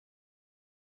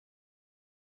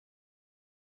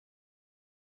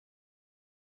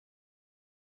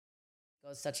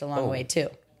goes such a long way too.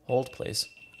 Hold, please.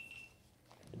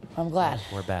 I'm glad.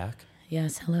 We're back.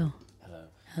 Yes, hello. Hello.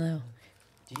 Hello.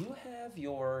 Do you have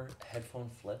your headphone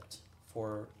flipped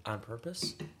on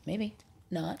purpose? Maybe.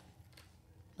 Not.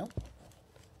 Nope.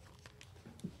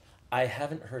 I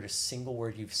haven't heard a single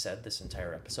word you've said this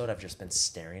entire episode. I've just been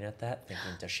staring at that,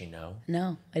 thinking, does she know?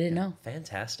 No, I didn't know.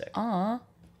 Fantastic. Aw.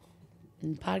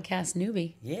 Podcast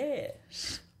newbie. Yeah.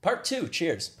 Part 2.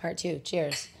 Cheers. Part 2.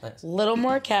 Cheers. Nice. Little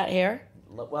more cat hair.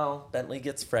 Well, Bentley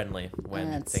gets friendly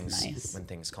when That's things nice. when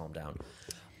things calm down.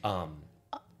 You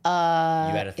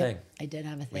had a thing. Yep, I did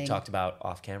have a thing. We talked about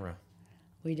off camera.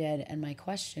 We did, and my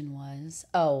question was,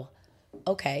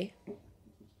 okay.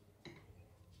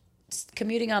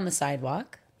 Commuting on the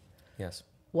sidewalk, Yes.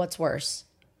 what's worse?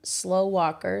 Slow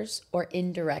walkers or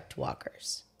indirect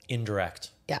walkers?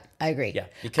 Indirect. Yeah, I agree. Yeah,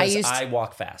 because I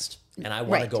walk fast and I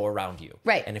want to Right. go around you.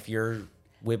 Right. And if you're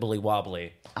wibbly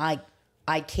wobbly,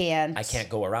 I can't. I can't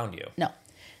go around you. No.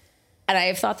 And I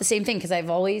have thought the same thing because I've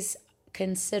always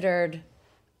considered,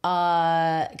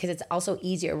 because it's also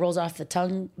easier, it rolls off the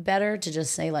tongue better to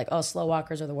just say like, oh, slow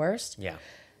walkers are the worst. Yeah.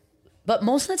 But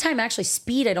most of the time, actually,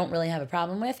 speed I don't really have a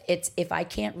problem with. It's if I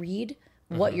can't read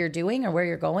what you're doing or where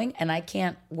you're going and I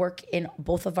can't work in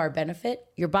both of our benefit,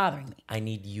 you're bothering me. I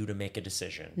need you to make a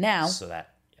decision Now. so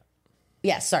that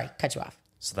Yes, sorry, cut you off.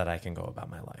 I can go about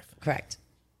my life. Correct.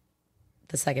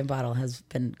 The second bottle has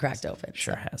been cracked open.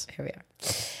 Sure so has. Here we are.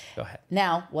 Go ahead.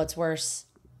 Now, what's worse,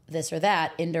 this or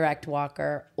that, indirect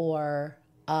walker or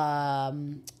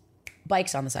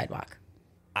bikes on the sidewalk?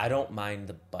 I don't mind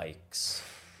the bikes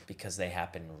because they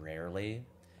happen rarely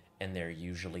and they're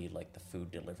usually like the food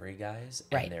delivery guys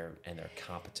and Right. they're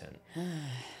competent.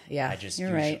 Yeah,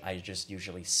 you're right. I just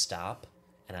usually stop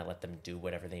and I let them do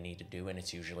whatever they need to do and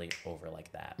it's usually over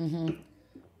like that.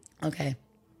 Okay.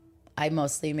 I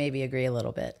mostly maybe agree a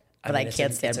little bit, but mean, I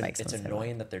can't stand bikes It's on the sidewalk.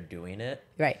 annoying that they're doing it.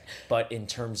 Right. But in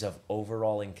terms of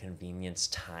overall inconvenience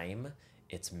time,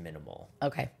 it's minimal.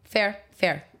 Okay. Fair.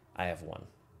 I have one.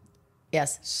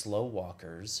 Yes. Slow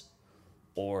walkers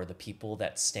or the people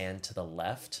that stand to the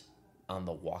left on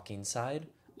the walking side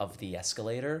of the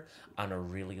escalator on a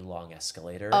really long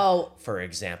escalator. Oh. For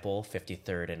example,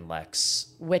 53rd and Lex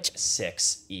Which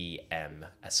 6EM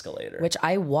escalator. which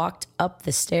I walked up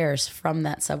the stairs from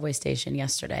that subway station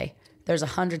yesterday. There's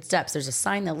 100 steps. There's a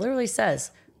sign that literally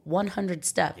says 100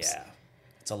 steps. Yeah.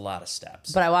 It's a lot of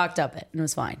steps. But I walked up it and it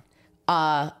was fine.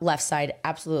 Left side,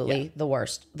 absolutely Yeah. the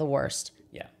worst.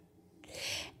 Yeah.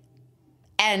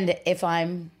 And if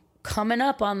I'm coming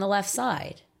up on the left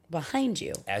side behind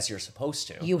you, As you're supposed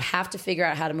to. you have to figure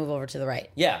out how to move over to the right.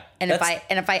 Yeah. And if I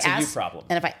it's a you ask problem.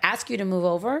 and if I ask you to move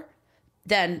over,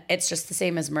 then it's just the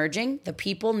same as merging. The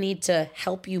people need to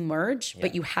help you merge,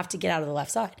 but you have to get out of the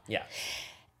left side. Yeah.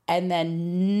 And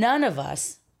then none of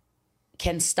us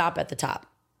can stop at the top.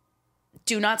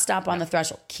 Do not stop on the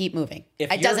threshold. Keep moving.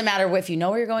 If It you're- doesn't matter if you know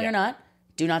where you're going Yeah. or not.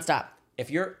 Do not stop. If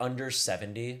you're under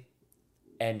 70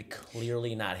 and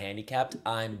clearly not handicapped,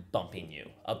 I'm bumping you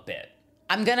a bit.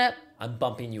 I'm gonna I'm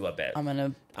letting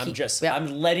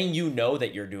you know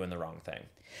that you're doing the wrong thing.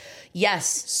 Yes.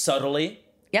 Subtly.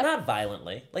 Yep. Not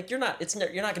violently. Like you're not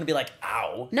going to be like,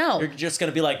 ow. No. You're just going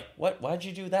to be like, what? Why'd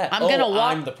you do that? I'm gonna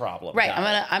walk. I'm the problem. Right.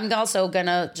 Got it. I'm also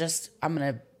gonna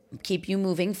keep you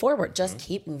moving forward. Just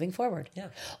keep moving forward. Yeah.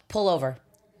 Pull over.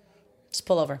 Just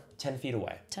pull over. 10 feet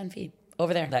away. 10 feet.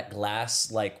 Over there. That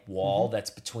glass like wall that's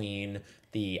between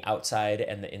the outside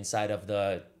and the inside of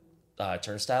the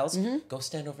turnstiles, go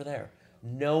stand over there.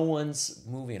 No one's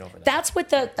moving over there. That's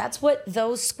what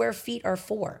those square feet are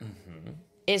for.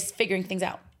 Is figuring things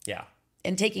out Yeah.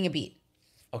 and taking a beat.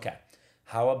 Okay.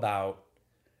 How about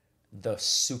the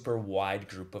super wide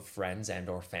group of friends and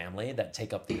or family that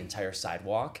take up the entire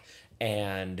sidewalk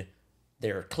and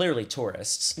they're clearly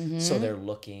tourists. So they're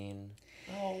looking,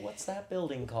 oh, what's that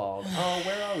building called? Oh,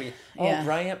 where are we? Oh, Yeah.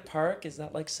 Bryant Park? Is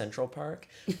that like Central Park?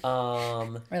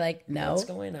 We're like, no. What's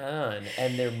going on?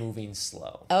 And they're moving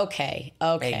slow. Okay.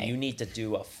 And you need to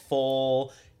do a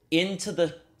full into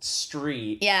the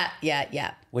street, Yeah.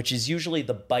 which is usually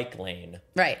the bike lane.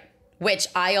 Right. Which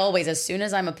I always, as soon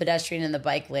as I'm a pedestrian in the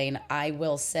bike lane, I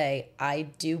will say, I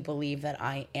do believe that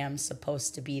I am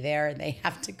supposed to be there and they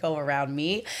have to go around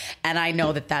me. And I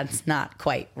know that that's not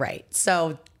quite right.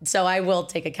 So I will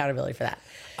take accountability for that.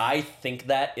 I think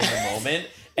that in the moment,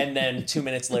 and then 2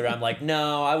 minutes later, I'm like,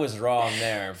 no, I was wrong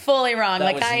there. Fully wrong. That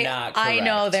Like was not I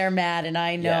know correct. they're mad and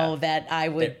I know that I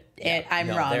would, I'm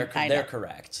No, wrong. They're I know.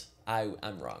 correct.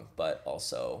 I'm wrong, but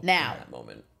also Now, in that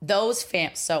moment. Those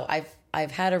so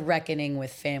I've had a reckoning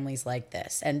with families like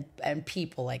this and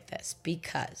people like this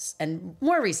because, and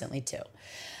more recently too.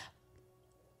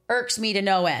 irks me to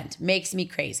no end, makes me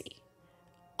crazy.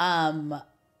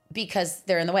 Because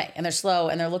they're in the way and they're slow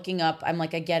and they're looking up. I'm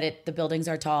like, I get it. The buildings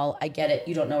are tall. I get it.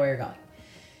 You don't know where you're going.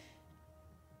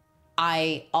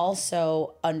 I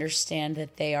also understand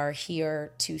that they are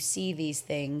here to see these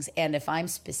things. And if I'm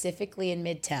specifically in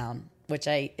Midtown, which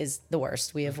is the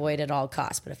worst, we avoid at all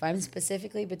costs. But if I'm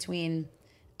specifically between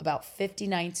about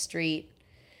 59th Street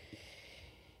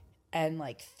and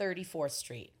like 34th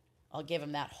Street, I'll give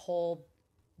them that whole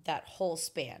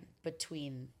span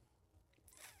between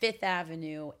Fifth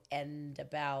Avenue and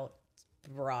about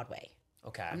Broadway.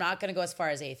 Okay. I'm not going to go as far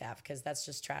as 8th Ave because that's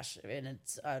just trash in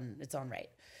its own right.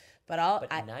 But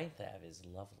 9th Ave is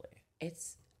lovely.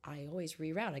 I always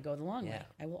reroute. I go the long way.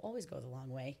 I will always go the long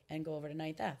way and go over to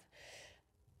 9th Ave.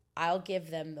 I'll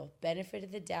give them the benefit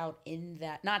of the doubt in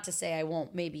that, not to say I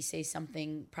won't maybe say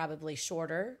something probably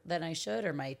shorter than I should,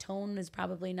 or my tone is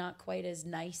probably not quite as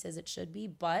nice as it should be,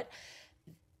 but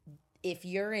if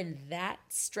you're in that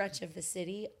stretch of the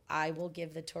city, I will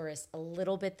give the tourists a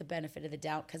little bit the benefit of the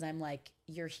doubt because I'm like,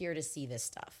 you're here to see this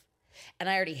stuff. And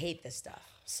I already hate this stuff.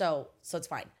 So it's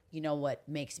fine. You know what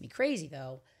makes me crazy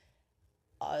though?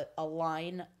 A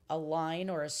line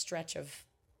or a stretch of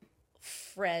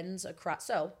friends across.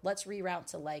 So let's reroute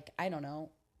to like, I don't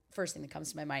know, first thing that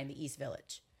comes to my mind, the East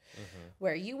Village,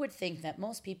 where you would think that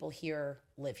most people here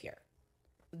live here,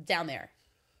 down there.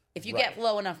 If you get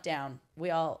low enough down,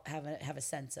 we all have a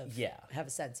sense of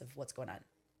what's going on.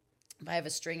 If I have a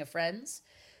string of friends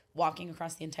walking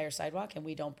across the entire sidewalk and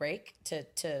we don't break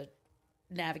to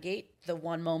navigate the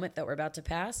one moment that we're about to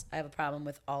pass, I have a problem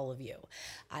with all of you.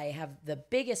 I have the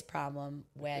biggest problem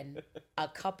when a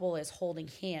couple is holding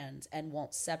hands and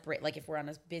won't separate. Like if we're on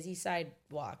a busy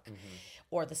sidewalk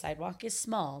or the sidewalk is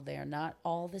small, they are not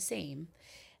all the same.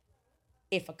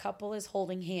 If a couple is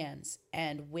holding hands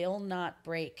and will not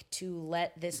break to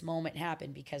let this moment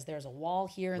happen because there's a wall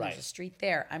here and there's a street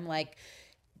there, I'm like,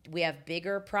 we have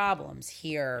bigger problems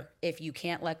here if you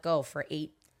can't let go for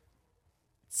 8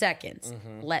 seconds.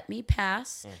 Let me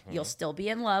pass. You'll still be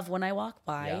in love when I walk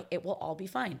by. Yep. It will all be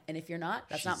fine. And if you're not,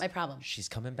 that's not my problem. She's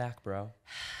coming back, bro.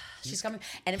 She's coming.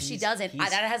 And if she doesn't,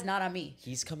 that has not on me.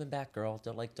 He's coming back, girl.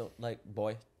 Don't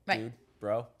boy, right. Dude,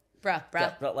 bro. Bruh.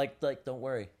 Don't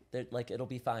worry. It'll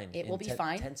be fine. It will be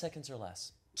fine. 10 seconds or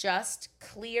less. Just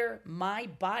clear my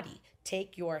body.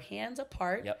 Take your hands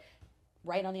apart. Yep.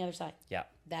 Right on the other side. Yeah.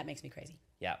 That makes me crazy.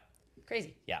 Yeah.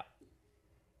 Crazy. Yeah.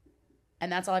 And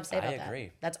that's all I have to say about that. I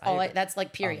agree. That's all. That's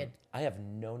like period. I have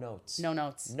no notes. No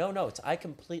notes. No notes. I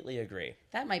completely agree.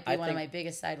 That might be one of my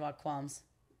biggest sidewalk qualms.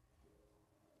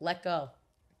 Let go.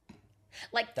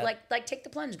 Like take the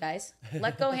plunge, guys.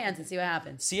 Let go hands and see what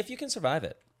happens. See if you can survive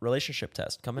it. Relationship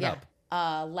test coming up.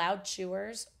 Loud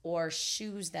chewers or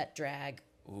shoes that drag.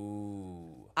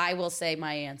 Ooh. I will say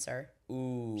my answer.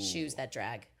 Ooh. Shoes that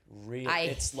drag.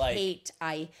 Really?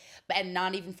 And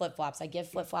not even flip-flops. I give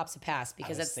flip-flops a pass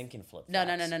because I was thinking flip-flops.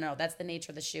 No. That's the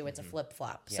nature of the shoe. It's a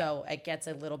flip-flop. Yeah. So it gets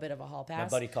a little bit of a hall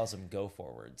pass. My buddy calls them go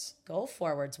forwards. Go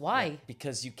forwards. Why? Yeah,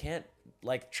 because you can't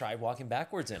try walking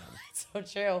backwards in them.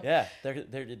 That's so true. Yeah.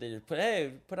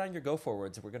 They put on your go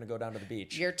forwards. We're going to go down to the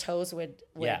beach. Your toes would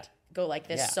go like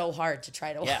this so hard to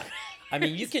try to walk. Yeah. I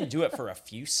mean, you can do it for a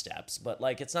few steps, but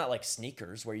it's not like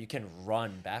sneakers where you can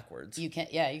run backwards. You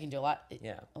can do a lot.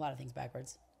 A lot of things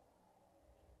backwards.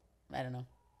 I don't know.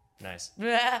 Nice.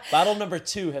 Bottle number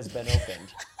 2 has been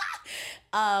opened.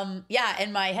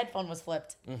 And my headphone was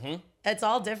flipped. It's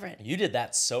all different. You did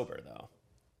that sober though.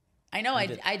 I know. I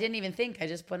didn't even think. I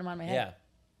just put them on my head.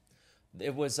 Yeah.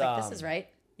 It was. This is right.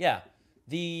 Yeah.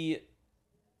 The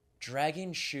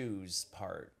dragging shoes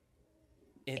part.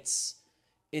 It's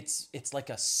like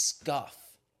a scuff.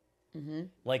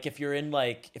 Like if you're in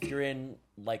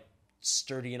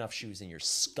sturdy enough shoes and you're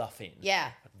scuffing. Yeah.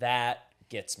 That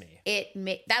gets me.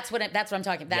 That's what I'm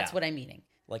talking. That's what I'm meaning.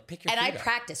 Like pick your. And feet I up.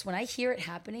 practice when I hear it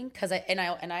happening because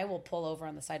I will pull over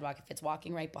on the sidewalk if it's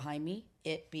walking right behind me.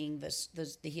 It being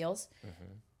the heels.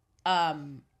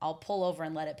 I'll pull over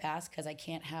and let it pass because I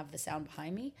can't have the sound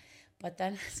behind me. But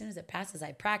then as soon as it passes,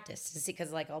 I practice to see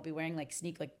because I'll be wearing like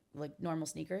normal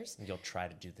sneakers. And you'll try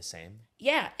to do the same.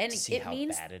 Yeah, and see it how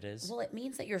means bad it is. Well, it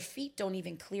means that your feet don't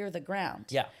even clear the ground.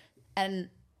 Yeah, and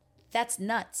that's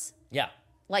nuts. Yeah,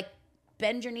 like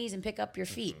bend your knees and pick up your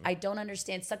feet. I don't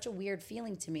understand. Such a weird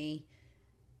feeling to me.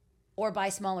 Or buy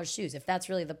smaller shoes if that's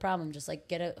really the problem. Just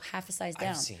get a half a size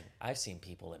down. I've seen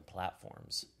people in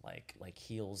platforms like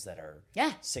heels that are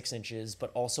 6 inches,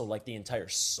 but also the entire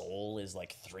sole is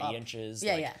 3 inches.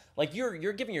 Yeah. Like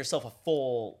you're giving yourself a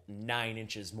full 9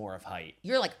 inches more of height.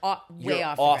 You're way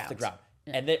off the ground.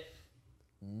 Yeah. And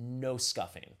no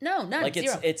scuffing. No, none. Like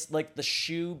zero. it's like the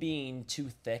shoe being too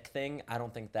thick thing. I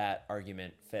don't think that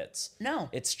argument fits. No.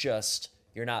 It's just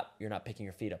you're not picking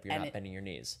your feet up. You're And not bending your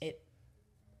knees.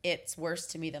 It's worse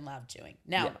to me than loud chewing.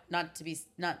 Now, not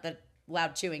that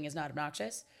loud chewing is not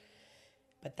obnoxious,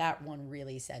 but that one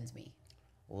really sends me.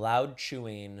 Loud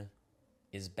chewing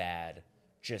is bad.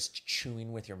 Just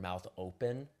chewing with your mouth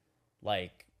open,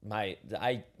 like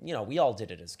we all did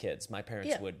it as kids. My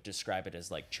parents would describe it as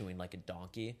like chewing like a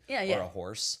donkey or a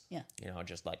horse. Yeah.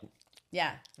 Just like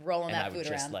rolling that and I food would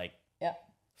just around. like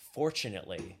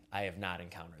fortunately, I have not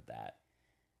encountered that.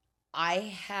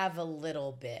 I have a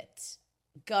little bit.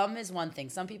 Gum is one thing.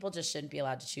 Some people just shouldn't be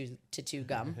allowed to chew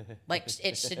gum. Like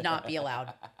it should not be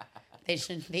allowed. They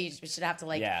should have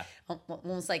to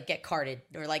almost like get carded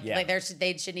or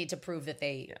they should need to prove that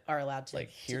they are allowed to.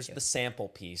 Like here's the sample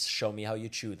piece. Show me how you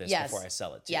chew this before I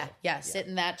sell it to you. you. Yeah. Sit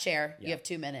in that chair. You have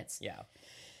 2 minutes. Yeah.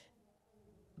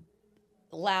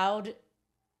 Loud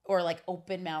or like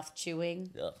open mouth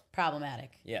chewing,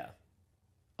 problematic. Yeah.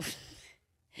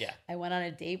 Yeah. I went on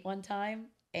a date one time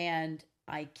and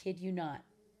I kid you not,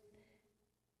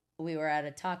 we were at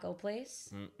a taco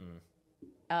place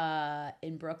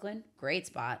in Brooklyn. Great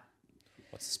spot.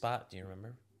 What's the spot? Do you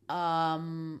remember?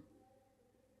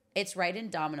 It's right in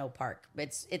Domino Park.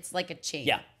 It's like a chain.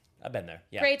 Yeah, I've been there.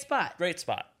 Yeah. Great spot. Great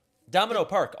spot. Domino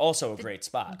Park, also a great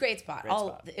spot. Great spot.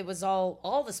 It was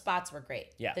all the spots were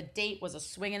great. Yeah. The date was a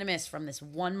swing and a miss from this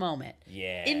one moment.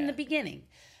 Yeah. In the beginning.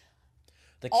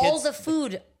 The All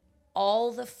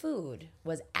the food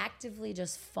was actively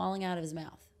just falling out of his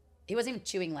mouth. He wasn't even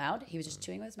chewing loud. He was just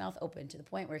chewing with his mouth open to the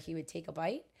point where he would take a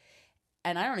bite.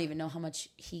 And I don't even know how much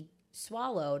he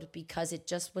swallowed because it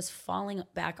just was falling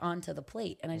back onto the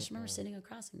plate. And I just remember sitting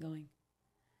across and going,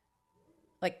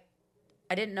 like,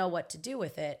 I didn't know what to do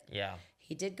with it. Yeah.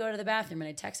 He did go to the bathroom and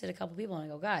I texted a couple people and I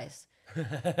go, guys,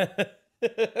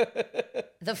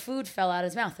 the food fell out of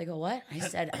his mouth. They go, what? I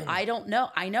said, I don't know.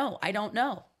 I don't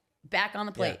know. Back on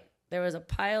the plate. Yeah. There was a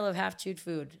pile of half-chewed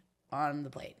food on the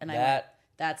plate. And I went,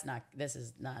 this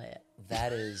is not it.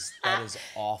 That is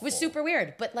awful. It was super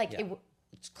weird. But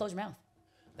just close your mouth.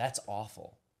 That's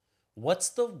awful. What's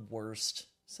the worst,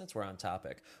 since we're on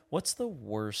topic, what's the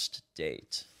worst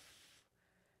date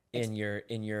in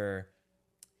your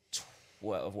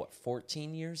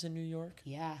 14 years in New York?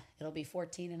 Yeah, it'll be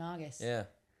 14 in August. Yeah.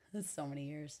 That's so many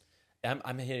years.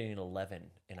 I'm hitting 11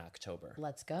 in October.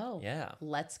 Let's go. Yeah.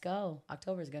 Let's go.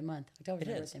 October's a good month. October's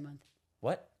my birthday month.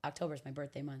 What? October's my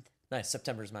birthday month. Nice.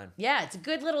 September's mine. Yeah, it's a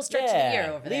good little stretch of the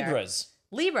year over there. Libras.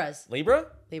 Libra?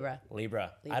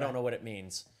 Libra. I don't know what it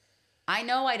means. I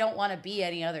know I don't want to be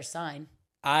any other sign.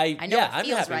 I know it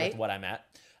feels I'm happy right. with what I'm at.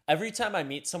 Every time I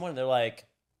meet someone, they're like,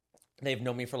 they've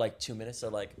known me for like 2 minutes. They're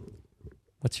like,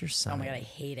 what's your sign? Oh my God, I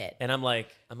hate it. And I'm like,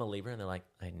 I'm a Libra. And they're like,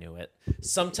 I knew it.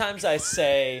 Sometimes I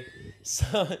say,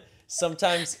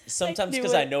 sometimes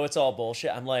because I know it's all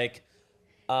bullshit. I'm like,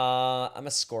 I'm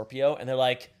a Scorpio. And they're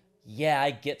like, yeah, I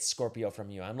get Scorpio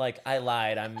from you. I'm like, I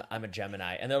lied. I'm a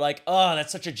Gemini. And they're like, oh,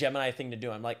 that's such a Gemini thing to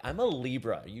do. I'm like, I'm a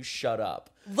Libra. You shut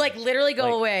up. Like literally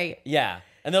go away. Yeah.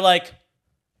 And they're like,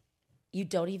 you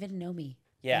don't even know me.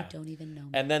 Yeah. You don't even know me.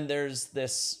 And then there's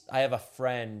this, I have a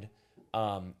friend,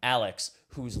 Alex,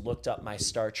 who's looked up my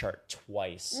star chart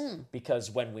twice because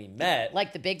when we met,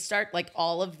 like the big start, like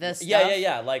all of this stuff.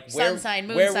 Yeah. Like sun sign,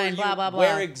 moon sign, blah blah blah.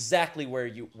 Where exactly were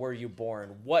you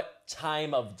born? What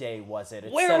time of day was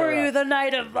it? Where were you the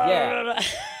night of?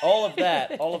 all of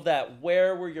that.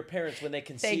 Where were your parents when they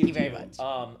conceived you? Thank you very much.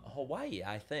 Hawaii,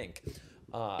 I think.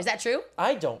 Is that true?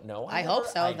 I don't know. I hope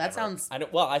so. Sounds.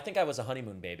 I think I was a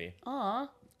honeymoon baby. Aw.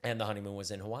 And the honeymoon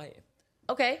was in Hawaii.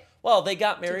 Okay. Well, they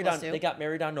got married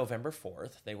on November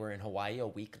 4th. They were in Hawaii a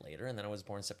week later, and then I was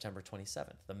born September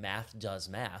 27th. The math does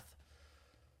math.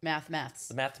 Maths.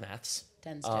 The maths.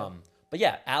 Tends to. But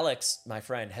yeah, Alex, my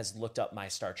friend, has looked up my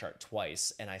star chart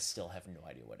twice, and I still have no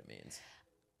idea what it means.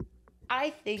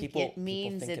 I think it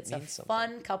means it's a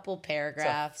fun couple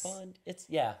paragraphs.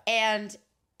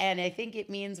 And I think it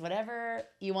means whatever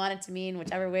you want it to mean,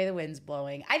 whichever way the wind's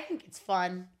blowing. I think it's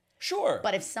fun. Sure.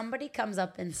 But if somebody comes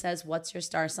up and says, what's your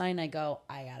star sign? I go,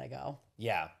 I gotta go.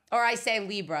 Yeah. Or I say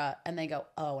Libra and they go,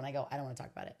 oh, and I go, I don't want to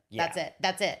talk about it. Yeah.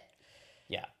 That's it.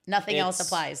 Yeah. Nothing else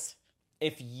applies.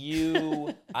 If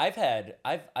you, I've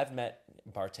met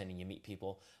bartending, you meet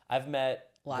people. I've met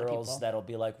girls that'll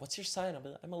be like, what's your sign?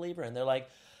 I'm a Libra. And they're like,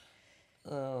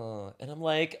 oh, and I'm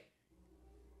like,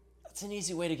 that's an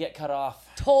easy way to get cut off.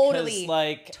 Totally.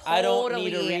 I don't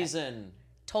need a reason.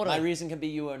 Totally. My reason can be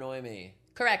you annoy me.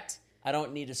 Correct. I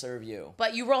don't need to serve you.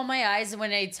 But you roll my eyes, and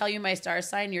when I tell you my star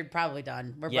sign, you're probably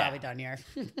done. We're Yeah. probably done here.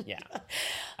 Yeah.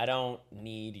 I don't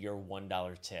need your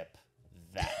 $1 tip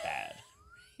that bad.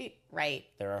 Right.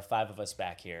 There are 5 of us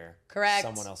back here. Correct.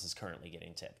 Someone else is currently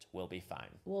getting tipped. We'll be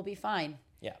fine. We'll be fine.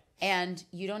 Yeah. And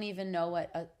you don't even know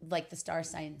what like the star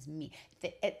signs mean.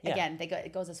 Again,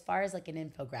 it goes as far as like an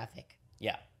infographic.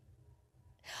 Yeah.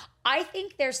 I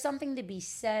think there's something to be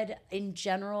said in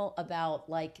general about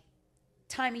like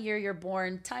time of year you're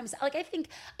born, times like I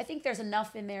think there's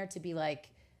enough in there to be like,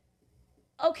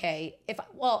 okay, and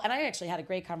I actually had a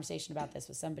great conversation about this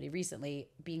with somebody recently,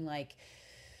 being like,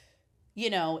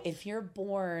 if you're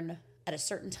born at a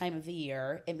certain time of the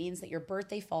year, it means that your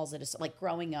birthday falls at like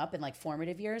growing up in like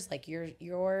formative years, like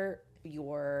your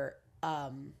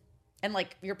and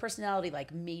like your personality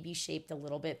like maybe shaped a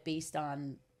little bit based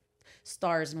on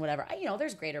stars and whatever.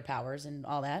 There's greater powers and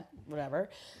all that, whatever.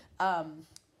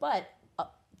 But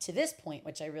to this point,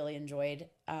 which I really enjoyed,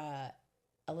 a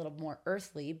little more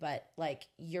earthly, but like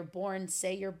you're born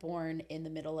in the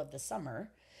middle of the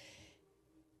summer.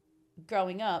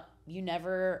 Growing up, you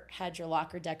never had your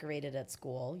locker decorated at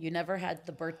school. You never had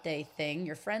the birthday thing.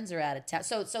 Your friends are out of town.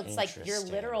 So it's like your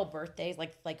literal birthdays,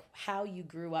 like how you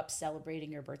grew up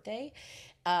celebrating your birthday.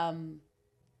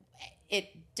 It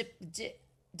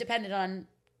depended on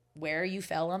where you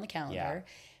fell on the calendar,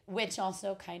 which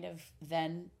also kind of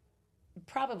then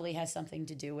probably has something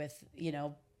to do with,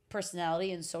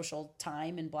 personality and social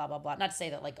time and blah, blah, blah. Not to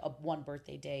say that like one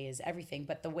birthday day is everything,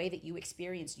 but the way that you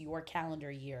experienced your calendar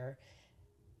year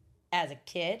as a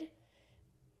kid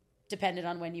depended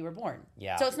on when you were born.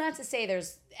 Yeah. So it's not to say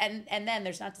there's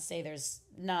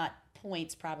not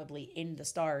points probably in the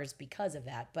stars because of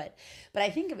that. But I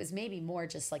think it was maybe more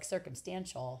just like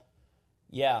circumstantial.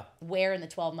 Yeah. Where in the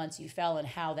 12 months you fell and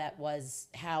how that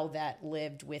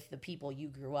lived with the people you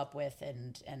grew up with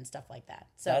and stuff like that.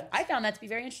 So I found that to be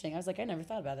very interesting. I was like, I never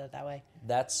thought about it that way.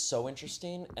 That's so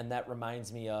interesting. And that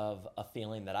reminds me of a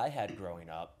feeling that I had growing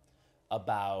up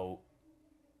about,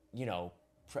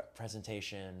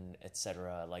 presentation,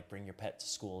 etc. Like bring your pet to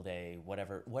school day,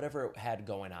 whatever it had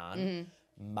going on.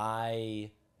 Mm-hmm.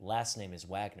 My last name is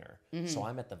Wagner. Mm-hmm. So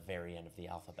I'm at the very end of the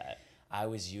alphabet. I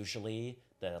was usually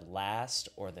the last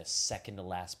or the second to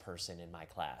last person in my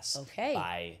class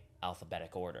by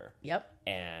alphabetic order. Yep.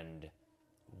 And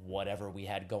whatever we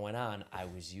had going on, I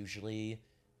was usually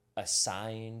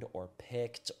assigned or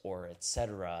picked or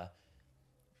etc.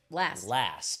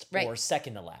 Last right. Or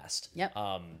second to last. Yep.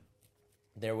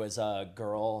 There was a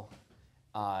girl,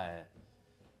 I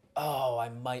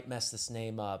might mess this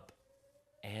name up,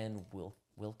 Annie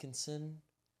Wilkinson,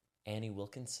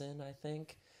 I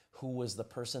think, who was the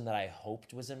person that I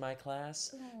hoped was in my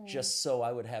class, just so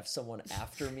I would have someone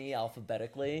after me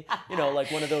alphabetically. Like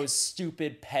one of those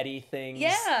stupid petty things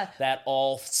that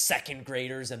all second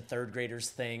graders and third graders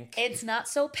think. It's not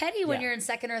so petty when you're in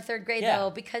second or third grade, though,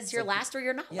 because you're last or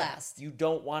you're not last. You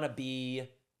don't want to be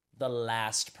the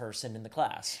last person in the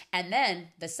class. And then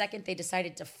the second they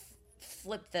decided to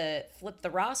flip the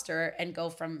roster and go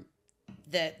from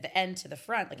the end to the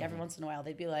front, like every once in a while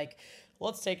they'd be like,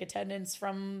 let's take attendance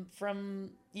from the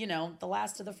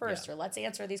last to the first, or let's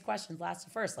answer these questions last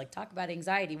to first. Like talk about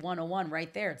anxiety 101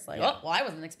 right there. It's like, I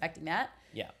wasn't expecting that.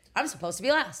 Yeah. I'm supposed to be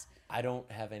last. I don't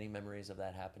have any memories of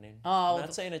that happening. Oh, I'm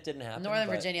not saying it didn't happen. Northern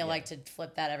Virginia liked to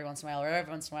flip that every once in a while, or every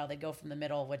once in a while they'd go from the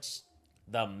middle, which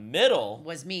the middle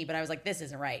was me, but I was like, this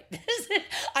isn't right.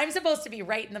 I'm supposed to be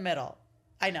right in the middle.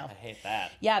 I know. I hate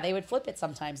that. Yeah, they would flip it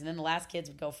sometimes, and then the last kids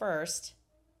would go first.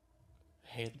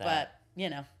 Hate that. But,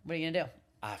 what are you going to do?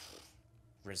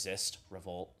 Resist,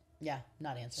 revolt. Yeah,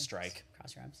 not answer. Strike.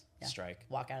 Cross your arms. Yeah. Strike.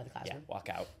 Walk out of the classroom. Yeah, walk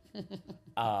out.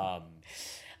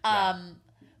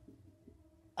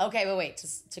 Okay, but wait,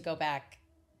 just to go back.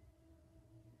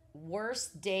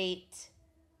 Worst date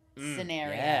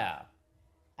scenario. Yeah.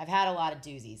 I've had a lot of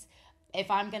doozies. If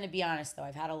I'm going to be honest, though,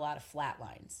 I've had a lot of flat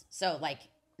lines. So, like,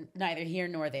 neither here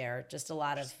nor there, just a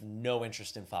lot of... No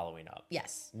interest in following up.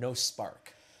 Yes. No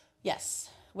spark. Yes,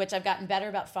 which I've gotten better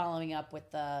about following up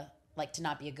with to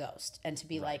not be a ghost and to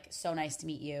be like, so nice to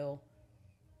meet you,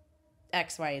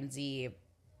 X, Y, and Z,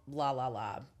 la, la,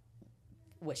 la,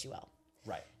 wish you well.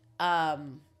 Right.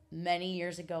 Many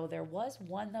years ago, there was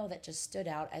one, though, that just stood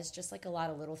out as just like a lot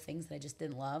of little things that I just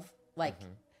didn't love. Like,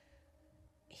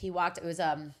 he walked, it was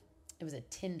a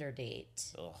Tinder date.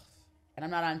 Ugh. And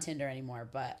I'm not on Tinder anymore,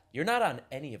 but... You're not on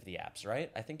any of the apps,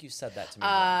 right? I think you said that to me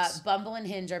once. Bumble and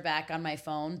Hinge are back on my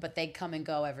phone, but they come and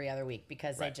go every other week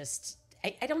because I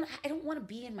don't want to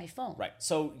be in my phone. Right.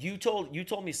 So you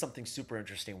told me something super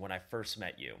interesting when I first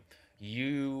met you.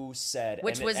 You said,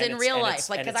 which and was and in it's- real and life, it's-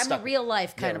 like and because it's I'm a stuck- real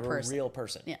life kind Yeah, of we're person. a real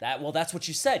person. Yeah. Well, that's what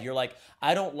you said. You're like,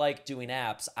 I don't like doing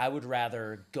apps. I would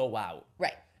rather go out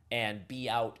Right. and be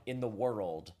out in the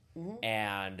world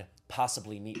and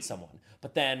possibly meet someone.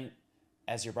 But then,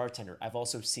 as your bartender, I've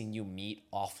also seen you meet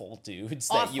awful dudes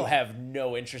that you Awful. have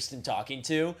no interest in talking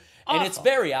to, and it's Awful.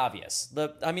 very obvious. The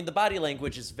body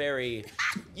language is very,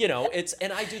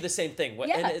 and I do the same thing.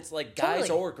 Yeah, And it's like guys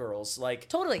totally. or girls, like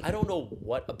Totally. I don't know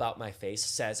what about my face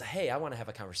says, "Hey, I want to have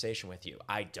a conversation with you."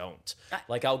 I don't.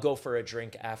 Like I'll go for a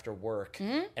drink after work,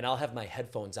 and I'll have my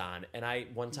headphones on. And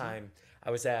one time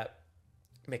I was at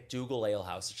McDougal Ale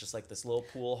House. It's just like this little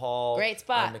pool hall. Great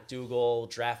spot. On McDougal,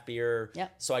 draft beer.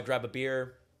 Yep. So I grab a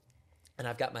beer, and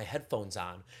I've got my headphones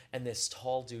on, and this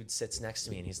tall dude sits next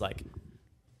to me, and he's like,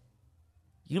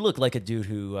 "You look like a dude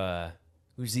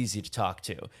who's easy to talk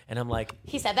to." And I'm like,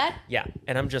 He said that? "Yeah,"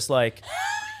 and I'm just like,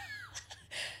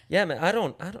 "Yeah, man, I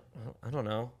don't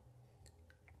know."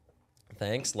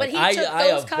 Thanks. But Like he took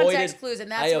those context clues, and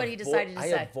that's what he decided to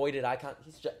say. I avoided eye contact.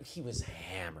 He was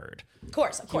hammered. Of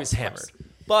course. He was hammered.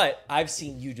 But I've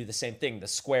seen you do the same thing, the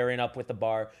squaring up with the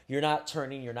bar. You're not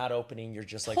turning, you're not opening, you're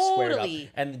just like squared up. Totally.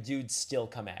 And the dudes still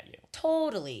come at you.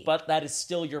 Totally. But that is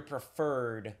still your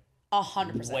preferred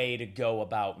 100%. way to go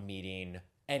about meeting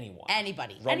anyone.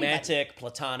 Anybody. Romantic,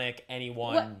 platonic,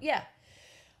 anyone. What? Yeah.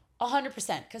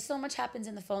 100%. Because so much happens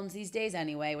in the phones these days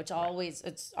anyway, which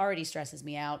it's already stresses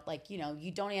me out. Like,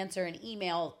 you don't answer an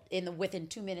email within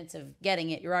 2 minutes of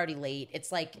getting it, you're already late.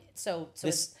 It's like, so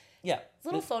as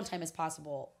little phone time as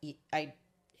possible,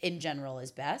 in general,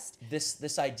 is best.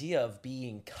 This idea of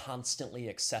being constantly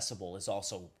accessible is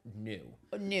also new.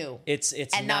 It's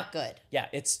and not good. Yeah,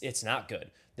 it's not good.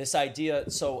 This idea,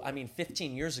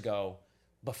 15 years ago,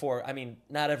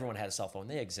 not everyone had a cell phone.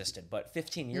 They existed, but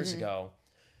 15 years ago,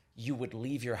 you would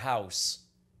leave your house,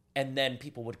 and then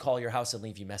people would call your house and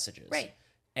leave you messages. Right.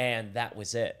 And that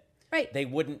was it. Right. They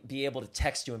wouldn't be able to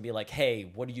text you and be like, "Hey,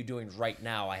 what are you doing right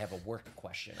now? I have a work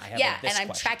question. I have this and I'm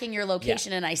question." tracking your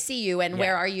location and I see you and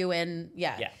where are you and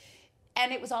Yeah.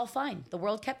 And it was all fine. The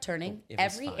world kept turning. It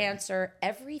was Every fine. answer,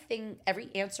 every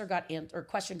answer or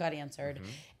question got answered.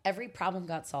 Every problem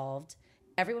got solved.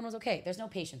 Everyone was okay. There's no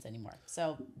patience anymore.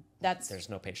 So there's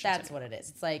no patience That's anymore. what it is.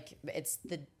 It's like it's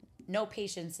the no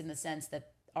patience in the sense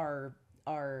that our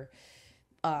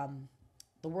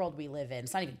the world we live in.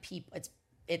 It's not even people.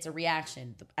 It's a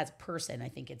reaction as a person. I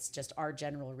think it's just our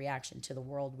general reaction to the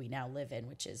world we now live in,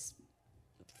 which is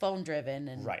phone driven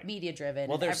and media driven.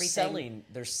 Well, and they're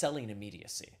everything. selling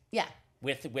immediacy. Yeah.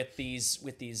 With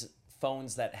these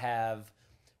phones that have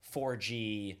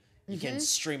 4G, you can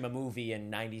stream a movie in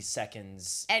 90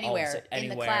 seconds Anywhere in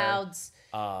the clouds.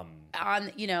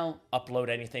 Upload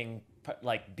anything.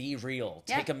 Like, be real.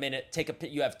 Yeah. Take a minute.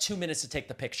 You have 2 minutes to take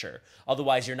the picture.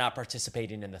 Otherwise, you're not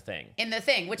participating in the thing.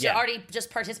 Which you're already just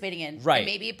participating in. Right. And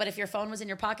maybe, but if your phone was in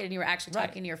your pocket and you were actually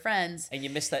talking to your friends, and you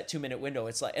missed that 2 minute window,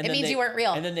 it's like, it means you weren't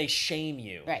real. And then they shame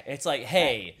you. Right. It's like,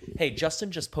 hey,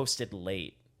 Justin just posted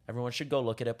late. Everyone should go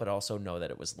look at it, but also know that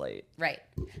it was late. right.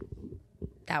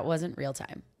 That wasn't real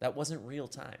time. That wasn't real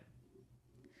time.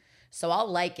 So I'll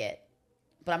like it,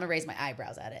 but I'm gonna raise my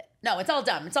eyebrows at it. No, it's all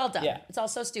dumb. It's all dumb. Yeah. It's all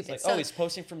so stupid. Like, he's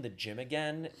posting from the gym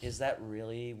again. Is that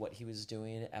really what he was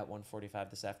doing at 1:45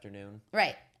 this afternoon?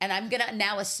 Right. And I'm going to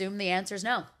now assume the answer is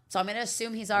no. So I'm going to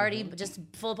assume he's already just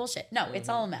full of bullshit. No, it's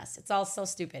all a mess. It's all so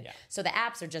stupid. Yeah. So the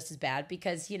apps are just as bad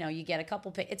because, you get a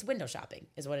couple it's window shopping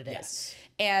is what it is. Yes.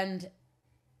 And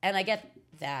I get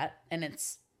that and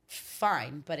it's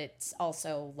fine, but it's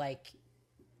also like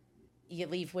you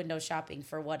leave window shopping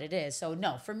for what it is. So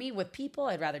no, for me with people,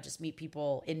 I'd rather just meet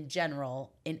people in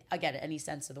general, in again, any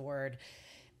sense of the word,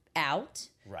 out.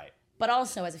 Right. But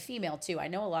also as a female too, I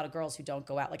know a lot of girls who don't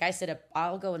go out. Like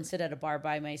I'll go and sit at a bar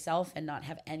by myself and not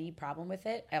have any problem with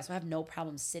it. I also have no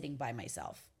problem sitting by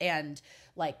myself. And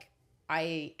like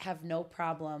I have no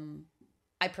problem.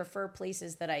 I prefer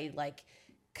places that I like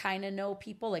kind of know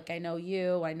people. Like I know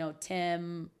you, I know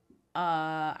Tim,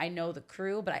 I know the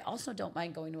crew, but I also don't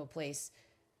mind going to a place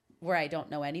where I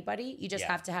don't know anybody. You just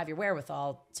have to have your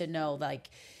wherewithal to know, like,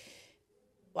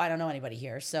 well, I don't know anybody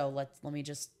here, so let me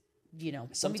just,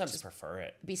 Sometimes prefer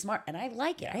it. be smart. And I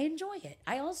like it. I enjoy it.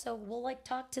 I also will like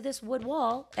talk to this wood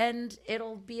wall and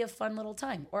it'll be a fun little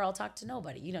time. Or I'll talk to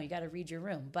nobody. You got to read your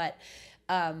room. But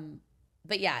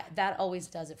yeah, that always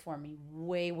does it for me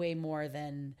way, way more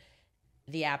than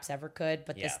the apps ever could.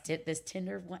 But this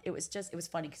Tinder one, it was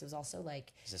funny because it was also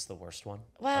like, is this the worst one?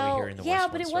 well, Are we hearing the yeah,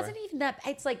 worst but one it wasn't even that.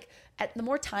 It's like the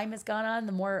more time has gone on,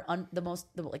 the more the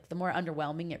more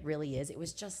underwhelming it really is. It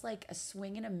was just like a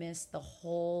swing and a miss the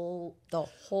whole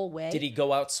way. Did he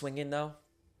go out swinging though?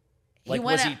 Like,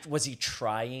 went was he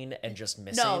trying and just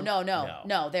missing?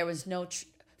 No. There was no,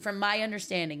 from my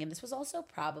understanding, and this was also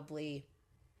probably,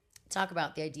 talk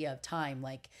about the idea of time.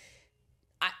 Like,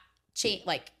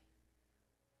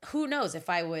 who knows if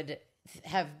I would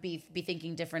be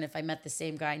thinking different if I met the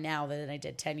same guy now than I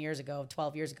did 10 years ago,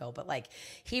 12 years ago. But like,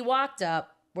 he walked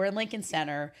up. We're in Lincoln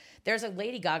Center. There's a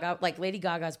Lady Gaga, like Lady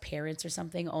Gaga's parents or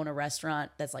something own a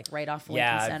restaurant that's like right off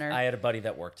Lincoln Center. I had a buddy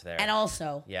that worked there. And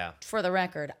also, for the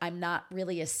record, I'm not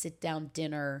really a sit-down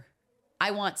dinner.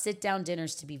 I want sit-down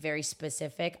dinners to be very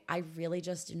specific. I really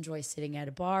just enjoy sitting at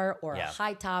a bar or a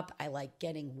high top. I like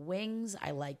getting wings.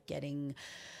 I like getting,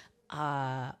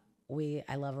 I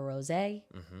love a rosé.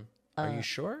 Mm-hmm. Are you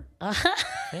sure?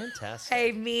 Fantastic.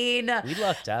 I mean, we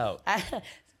lucked out.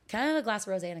 Can I have a glass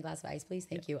of rosé and a glass of ice, please?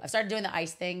 Thank you. I've started doing the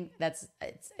ice thing.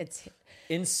 It's.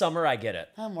 In summer, I get it.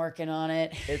 I'm working on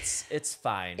it. It's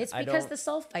fine. It's because the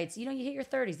sulfites. You hit your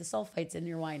 30s. The sulfites in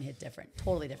your wine hit different,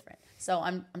 totally different. So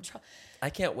I'm trying. I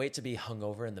can't wait to be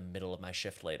hungover in the middle of my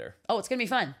shift later. Oh, it's gonna be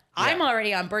fun. Yeah. I'm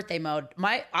already on birthday mode.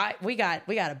 We got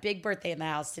a big birthday in the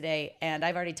house today, and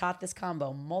I've already taught this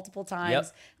combo multiple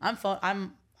times. Yep.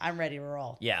 I'm ready to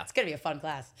roll. Yeah, it's gonna be a fun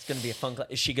class. It's gonna be a fun class.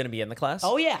 Is she gonna be in the class?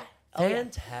 Oh yeah.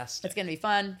 Fantastic. It's going to be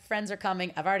fun. Friends are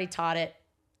coming. I've already taught it.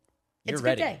 You're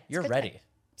ready. You're ready. Day.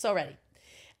 So ready.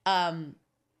 And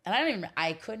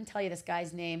I couldn't tell you this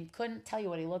guy's name. Couldn't tell you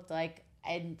what he looked like.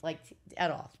 And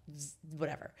at all.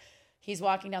 Whatever. He's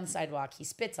walking down the sidewalk. He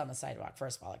spits on the sidewalk,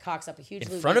 first of all. It cocks up a huge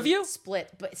in front of you?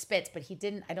 Spits, but he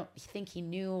didn't, I don't think he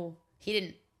knew, he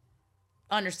didn't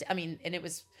understand. I mean, and it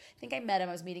was, I think I met him.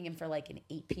 I was meeting him for like an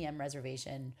 8 p.m.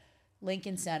 reservation.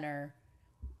 Lincoln Center.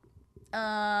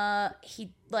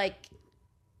 He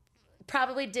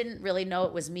probably didn't really know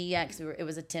it was me yet because it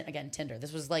was Tinder.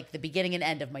 This was like the beginning and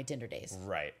end of my Tinder days.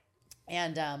 Right.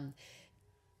 And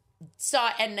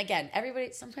again,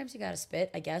 everybody, sometimes you gotta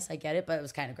spit, I guess. I get it, but it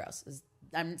was kind of gross.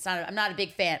 I'm not a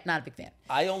big fan. Not a big fan.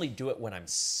 I only do it when I'm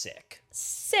sick.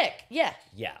 Sick, yeah.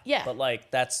 Yeah. Yeah. But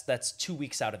that's 2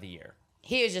 weeks out of the year.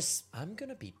 He was just, I'm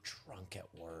gonna be drunk at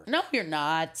work. No, you're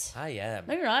not. I am.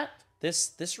 No, you're not.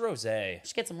 This rosé.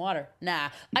 Just get some water. Nah.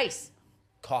 Ice.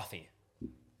 Coffee.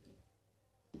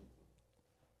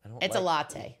 It's a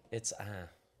latte. It's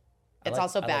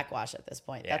also backwash at this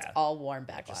point. Yeah. That's all warm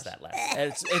backwash. Just that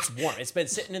last. It's warm. It's been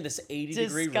sitting in this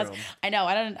 80-degree room. I know.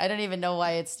 I don't even know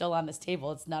why it's still on this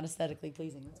table. It's not aesthetically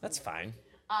pleasing. That's fine.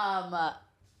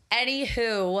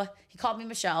 Anywho, he called me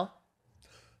Michelle.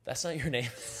 That's not your name.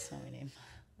 That's not my name.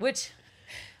 Which,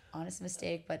 honest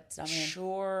mistake, but it's not my name.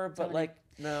 Sure, but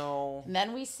no. And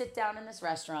then we sit down in this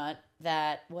restaurant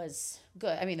that was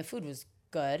good. I mean, the food was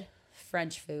good.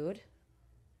 French food.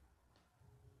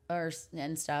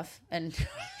 And stuff. And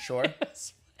sure.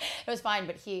 it was fine,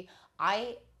 but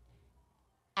I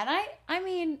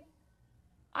mean,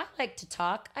 I like to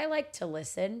talk. I like to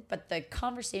listen, but the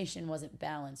conversation wasn't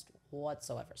balanced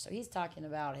whatsoever. So he's talking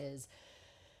about his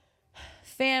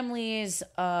family's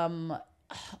home,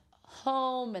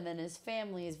 and then his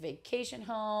family's vacation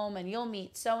home, and you'll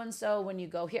meet so-and-so when you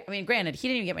go here. I mean, granted, he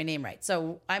didn't even get my name right,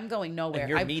 so I'm going nowhere. And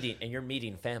you're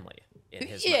meeting family in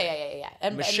his mind. Yeah.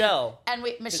 And Michelle.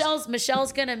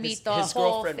 Michelle's going to meet the whole family. His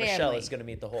girlfriend, Michelle, is going to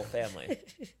meet the whole family.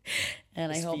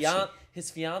 And his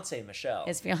fiance Michelle.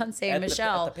 His fiance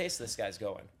Michelle. At the pace this guy's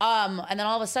going. And then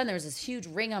all of a sudden there was this huge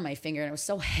ring on my finger, and it was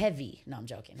so heavy. No, I'm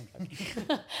joking.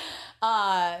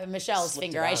 Michelle's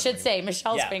finger, I should say.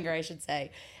 Michelle's finger, I should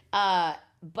say.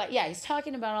 But yeah, he's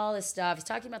talking about all this stuff. He's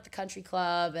talking about the country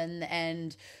club,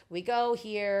 and we go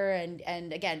here,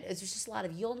 and again, it's just a lot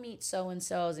of you'll meet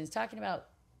so-and-sos, and he's talking about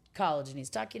college, and he's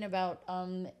talking about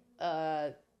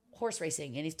horse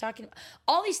racing, and he's talking about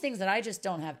all these things that I just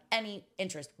don't have any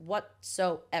interest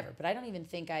whatsoever. But I don't even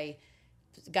think I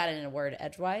got it in a word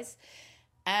edgewise.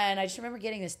 And I just remember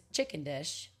getting this chicken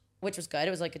dish, which was good.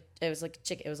 It was like a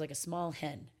chicken. It was like a small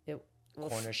hen.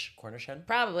 Cornish hen?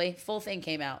 Probably. Full thing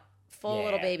came out. Full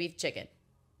little baby chicken.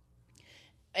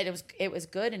 And it was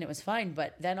good and it was fine.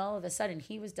 But then all of a sudden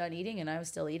he was done eating and I was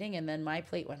still eating, and then my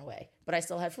plate went away. But I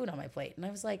still had food on my plate. And I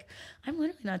was like, I'm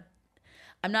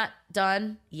not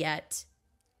done yet.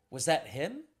 Was that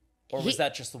him? Or was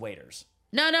that just the waiters?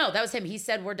 No, that was him. He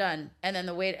said, we're done. And then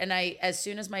as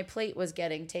soon as my plate was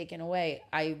getting taken away,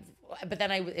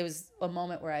 it was a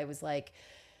moment where I was like,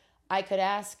 I could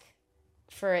ask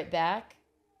for it back,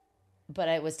 but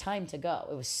it was time to go.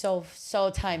 It was so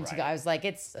time to go. I was like,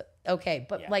 it's okay.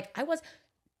 But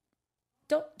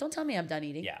don't tell me I'm done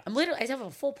eating. Yeah. I have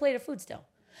a full plate of food still.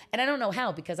 And I don't know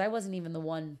how, because I wasn't even the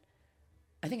one.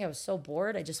 I think I was so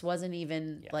bored. I just wasn't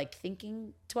even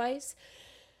thinking twice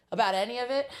about any of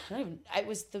it. It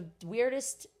was the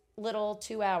weirdest little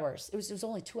 2 hours. It was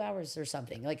only 2 hours or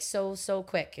something. Like so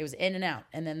quick. It was in and out.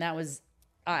 And then that was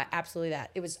absolutely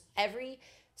that. It was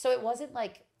so it wasn't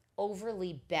like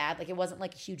overly bad. Like it wasn't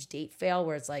like a huge date fail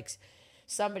where it's like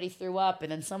somebody threw up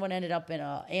and then someone ended up in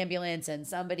an ambulance and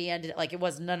somebody ended like it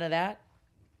was none of that.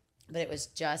 But it was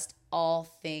just all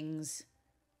things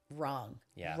wrong.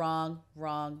 Yeah. Wrong.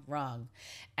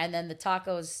 And then the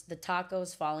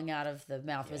tacos falling out of the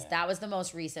mouth that was the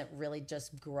most recent, really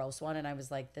just gross one. And I was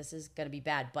like, this is going to be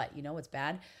bad. But you know what's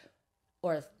bad?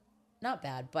 Or not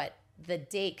bad, but the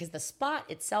date, because the spot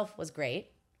itself was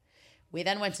great. We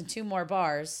then went to 2 more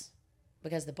bars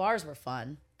because the bars were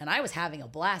fun. And I was having a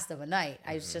blast of a night.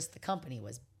 I was just, the company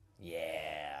was.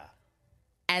 Yeah.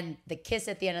 And the kiss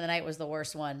at the end of the night was the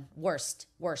worst one. Worst.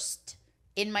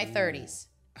 In my 30s.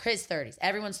 His 30s.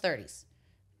 Everyone's 30s.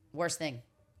 Worst thing.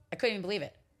 I couldn't even believe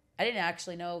it. I didn't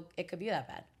actually know it could be that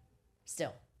bad.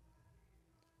 Still.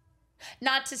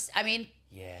 Not to, I mean.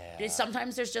 Yeah.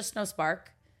 Sometimes there's just no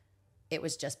spark. It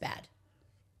was just bad.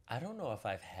 I don't know if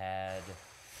I've had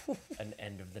an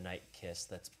end of the night kiss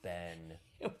that's been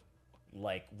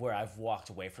like where I've walked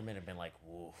away from it and been like,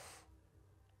 woof.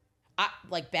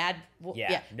 Like bad.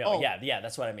 Yeah. No. Oh, yeah.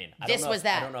 That's what I mean. I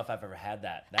don't know if I've ever had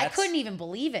that. I couldn't even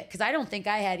believe it because I don't think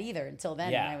I had either until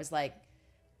then. Yeah. And I was like,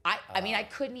 I mean, I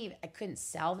couldn't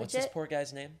salvage what's it. What's this poor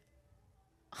guy's name?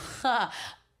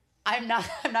 I'm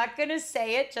not gonna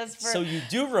say it just for. So you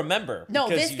do remember? No,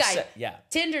 this guy. Yeah.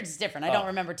 Tinder's different. I don't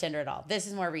remember Tinder at all. This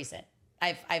is more recent.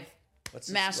 I've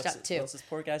mashed up too. What's this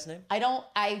poor guy's name?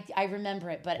 I remember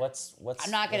it, but what's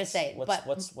I'm not gonna say it.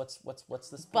 What's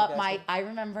this? But I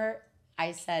remember.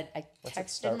 I said, I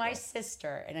texted my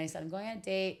sister and I said, I'm going on a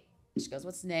date. She goes,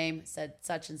 what's the name? I said,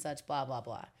 such and such, blah, blah,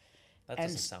 blah. That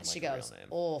doesn't sound like a real name.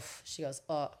 Oh, she goes,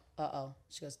 uh-oh.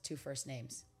 She goes, 2 first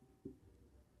names.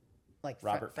 Like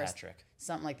Robert Patrick.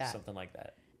 Something like that. Something like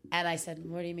that. And I said,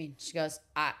 what do you mean? She goes,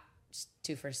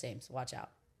 2 first names. Watch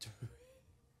out.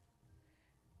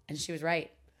 And she was right.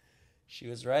 She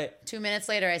was right. 2 minutes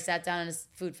later, I sat down and his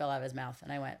food fell out of his mouth.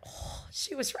 And I went, oh,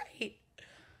 she was right.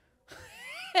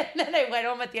 And then I went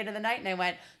home at the end of the night and I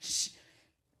went, she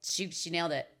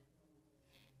nailed it.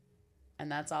 And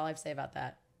that's all I have to say about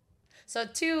that. So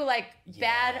 2 like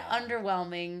bad,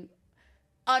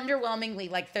 underwhelmingly,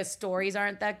 like the stories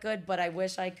aren't that good, but I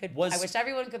wish I wish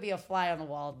everyone could be a fly on the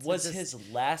wall. Was his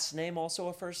last name also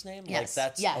a first name? Yes.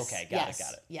 Like that's okay. Got it.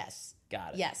 Yes.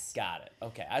 Got it. Yes. Got it.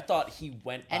 Okay. I thought he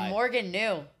went by. And Morgan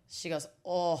knew. She goes,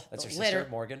 oh. That's her sister,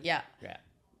 Morgan? Yeah. Yeah.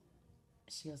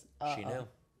 She goes, She knew.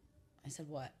 I said,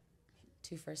 what?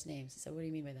 2 first names. I said, what do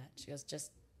you mean by that? She goes, just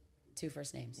 2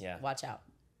 first names. Yeah. Watch out.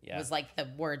 Yeah. It was like the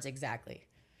words exactly.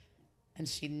 And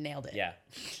she nailed it. Yeah.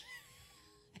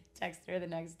 I texted her the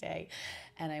next day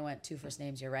and I went, 2 first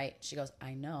names. You're right. She goes,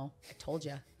 I know. I told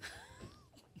you.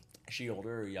 Is she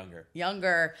older or younger?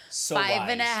 Younger. So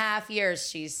 5.5 years.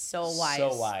 She's so wise.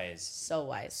 So wise. So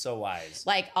wise. So wise.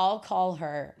 Like, I'll call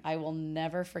her. I will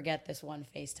never forget this one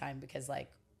FaceTime because, like,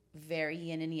 very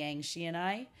yin and yang, she and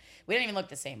I. We didn't even look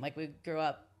the same. Like, we grew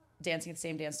up dancing at the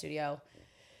same dance studio.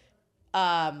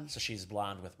 So she's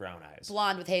blonde with brown eyes.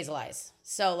 Blonde with hazel eyes.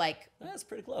 So, like... That's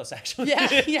pretty close, actually.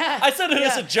 Yeah. I said it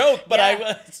as a joke, but I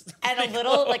was... And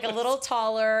a little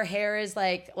taller. Hair is,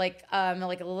 like a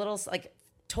little... Like,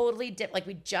 totally different. Like,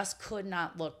 we just could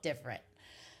not look different.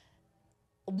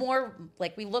 More,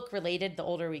 like, we look related the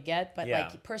older we get, but,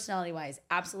 like, personality-wise,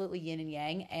 absolutely yin and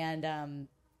yang.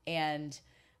 And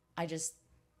I just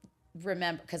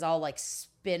remember, because I'll like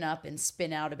spin up and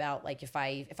spin out about like if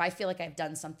I feel like I've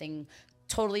done something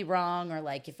totally wrong, or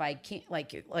like if I can't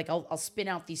like I'll spin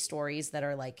out these stories that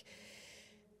are like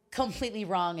completely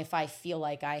wrong if I feel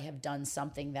like I have done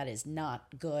something that is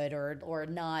not good or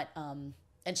not.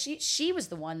 And she was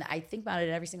the one that I think about it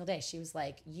every single day. She was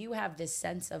like, you have this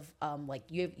sense of like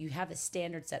you have a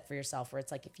standard set for yourself where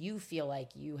it's like if you feel like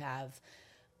you have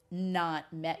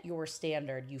not met your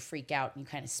standard, you freak out and you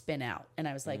kind of spin out. And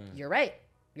I was like, you're right.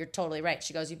 You're totally right.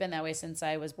 She goes, you've been that way since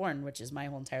I was born, which is my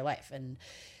whole entire life. And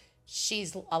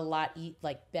she's a lot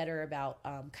like better about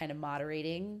kind of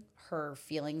moderating her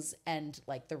feelings and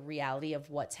like the reality of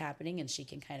what's happening. And she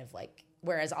can kind of like,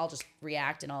 whereas I'll just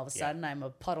react and all of a sudden I'm a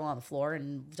puddle on the floor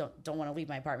and don't want to leave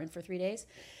my apartment for 3 days.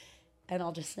 And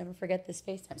I'll just never forget this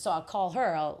FaceTime. So I'll call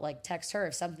her. I'll like text her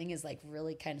if something is like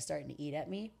really kind of starting to eat at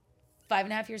me.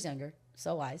 5.5 years younger.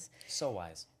 So wise. So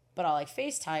wise. But I'll like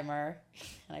FaceTime her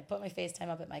and I put my FaceTime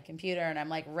up at my computer and I'm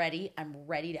like ready. I'm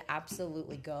ready to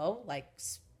absolutely go. Like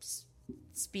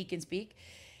speak.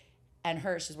 And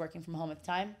she's working from home at the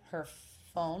time. Her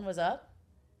phone was up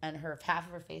and half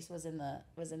of her face was in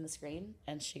the screen.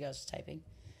 And she goes, she's typing.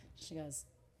 She goes,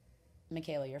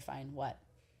 Michaela, you're fine. What?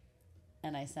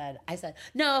 And I said,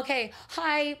 no, okay,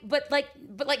 hi, but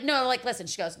no, like, listen.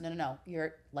 She goes, no,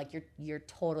 you're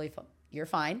totally, you're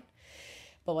fine.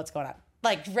 But what's going on?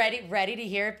 Like, ready to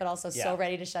hear it, but also so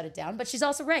ready to shut it down. But she's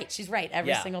also right. She's right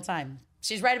every single time.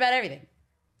 She's right about everything.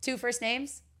 2 first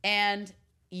names, and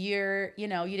you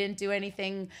didn't do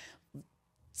anything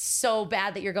so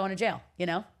bad that you're going to jail,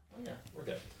 Oh, yeah, we're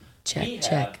good. Check.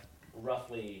 Have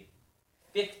roughly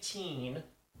 15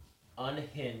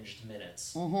 unhinged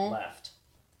minutes left.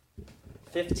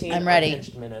 15 I'm ready.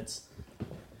 Unhinged minutes.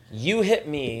 You hit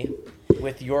me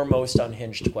with your most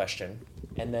unhinged question,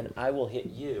 and then I will hit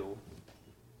you.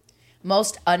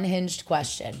 Most unhinged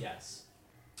question. Yes.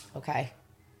 Okay.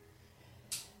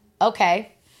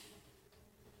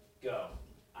 Go.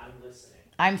 I'm listening.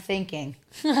 I'm thinking.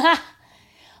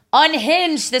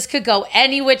 Unhinged. This could go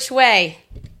any which way.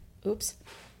 Oops.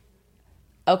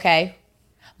 Okay.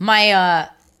 My,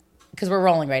 because we're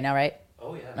rolling right now, right?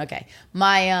 Oh, yeah. Okay.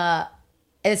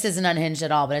 This isn't unhinged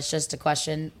at all, but it's just a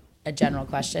question, a general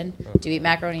question. Do you eat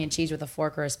macaroni and cheese with a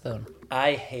fork or a spoon?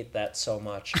 I hate that so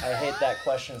much. I hate that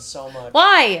question so much.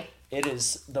 Why? It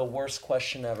is the worst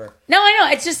question ever. No, I know.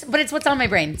 But it's what's on my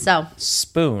brain. So.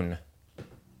 Spoon.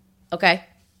 Okay.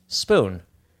 Spoon.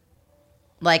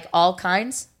 Like all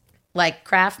kinds? Like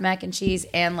Kraft mac and cheese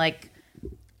and like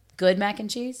good mac and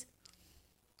cheese?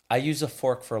 I use a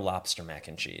fork for lobster mac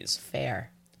and cheese.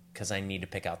 Fair. Because I need to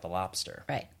pick out the lobster.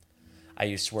 Right. I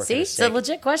used to work See? at a It's a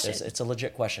legit question. It's a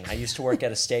legit question. I used to work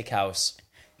at a steakhouse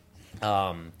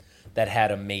that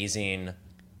had amazing...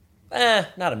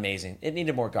 not amazing. It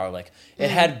needed more garlic.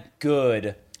 It had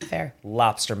good Fair.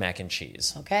 lobster mac and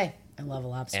cheese. Okay. I love a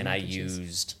lobster And mac I and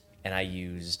cheese.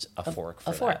 used a fork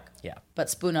for a fork. that. Yeah. But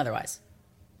spoon otherwise.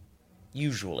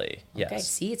 Usually, yes. Okay,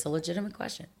 see, it's a legitimate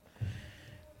question.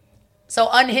 So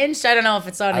unhinged, I don't know if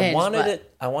it's unhinged.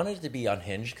 I wanted it to be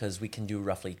unhinged because we can do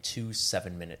roughly 2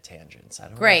 7-minute tangents. I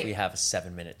don't know Great. if we have a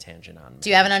 7-minute tangent on. Do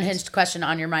you have an unhinged question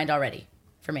on your mind already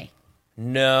for me?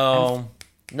 No,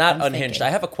 not unhinged. thinking. I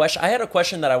have a question. I had a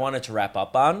question that I wanted to wrap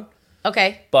up on,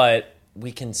 Okay. but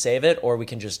we can save it or we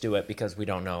can just do it because we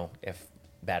don't know if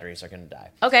batteries are going to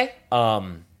die. Okay.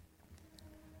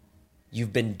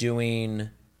 You've been doing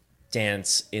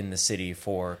dance in the city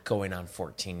for going on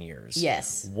 14 years.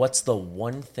 Yes. What's the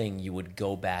one thing you would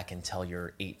go back and tell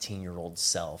your 18-year-old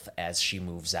self as she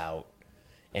moves out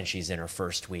and she's in her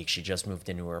first week? She just moved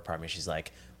into her apartment. She's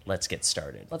like, let's get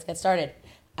started. Let's get started.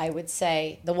 I would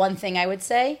say, the one thing I would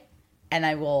say, and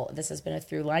this has been a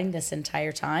through line this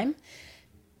entire time,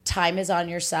 time is on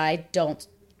your side. Don't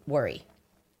worry.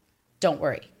 Don't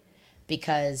worry.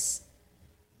 Because...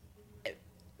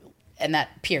 And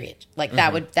that period, like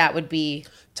that would be.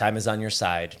 Time is on your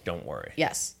side. Don't worry.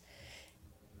 Yes.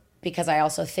 Because I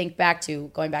also think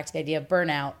going back to the idea of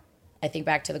burnout. I think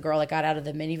back to the girl that got out of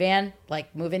the minivan,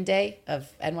 like move-in day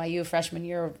of NYU freshman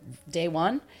year, day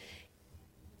 1.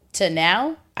 To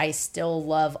now, I still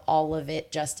love all of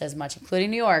it just as much, including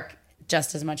New York,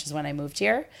 just as much as when I moved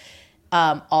here.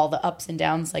 All the ups and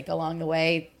downs, like along the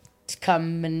way,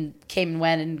 came and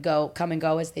went and come and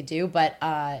go as they do, but.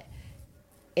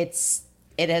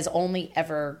 It has only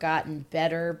ever gotten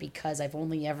better because I've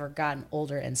only ever gotten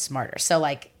older and smarter. So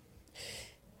like,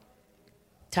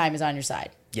 time is on your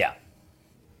side. Yeah.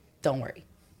 Don't worry,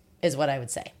 is what I would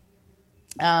say.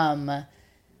 And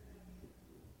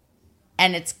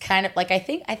it's kind of like I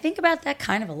think about that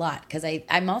kind of a lot because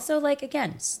I'm also like,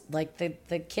 again, like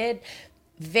the kid,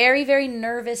 very, very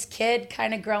nervous kid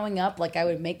kind of growing up. Like I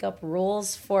would make up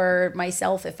rules for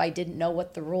myself if I didn't know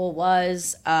what the rule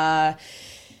was. That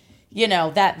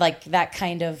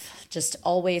kind of just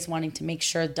always wanting to make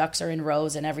sure ducks are in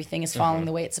rows and everything is falling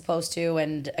the way it's supposed to.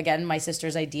 And again, my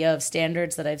sister's idea of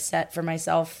standards that I've set for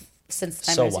myself since the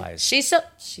time I was wise. She's so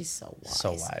wise.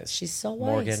 So wise. She's so wise.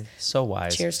 Morgan, so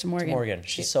wise. Cheers to Morgan.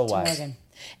 She's so wise. Morgan.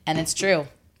 And it's true.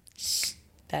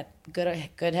 That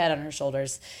good head on her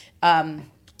shoulders.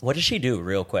 What does she do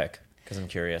real quick? Because I'm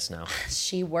curious now.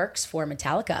 She works for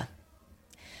Metallica,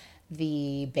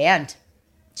 the band.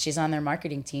 She's on their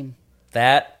marketing team.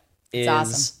 That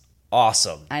is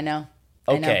awesome. I know.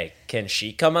 Okay, can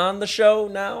she come on the show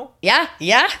now? Yeah.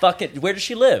 Fuck it. Where does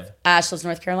she live? She lives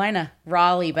North Carolina,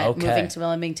 Raleigh, but moving to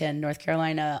Wilmington, North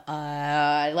Carolina,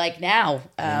 like now.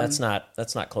 I mean,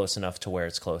 that's not close enough to where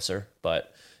it's closer,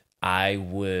 but I'm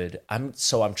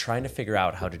trying to figure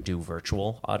out how to do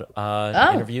virtual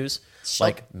interviews,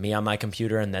 like me on my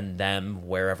computer and then them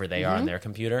wherever they are on their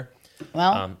computer.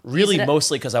 Well, really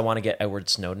mostly because I want to get Edward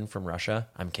Snowden from Russia.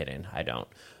 I'm kidding. I don't.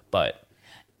 But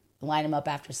line him up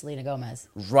after Selena Gomez.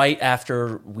 Right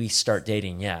after we start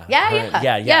dating, yeah.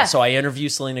 Yeah. So I interview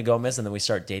Selena Gomez, and then we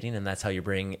start dating, and that's how you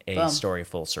bring a story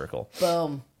full circle.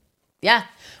 Boom. Yeah.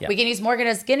 We can use Morgan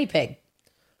as guinea pig.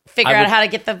 Figure out how to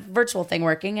get the virtual thing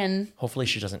working, and hopefully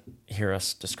she doesn't hear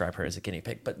us describe her as a guinea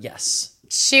pig, but yes.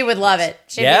 She would love it.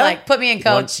 She'd be like, put me in,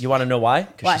 coach. You want to know why?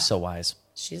 Because she's so wise.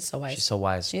 She's so wise. She's so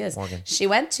wise. She is. Morgan. She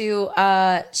went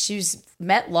to, she's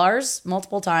met Lars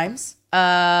multiple times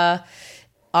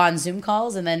on Zoom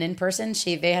calls and then in person.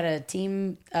 They had a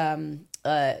team, kind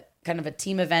of a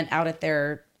team event out at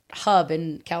their hub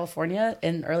in California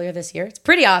earlier this year. It's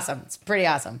pretty awesome.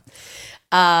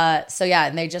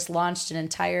 And they just launched an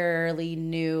entirely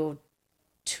new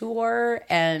tour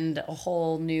and a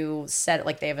whole new set.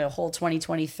 Like they have a whole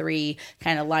 2023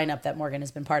 kind of lineup that Morgan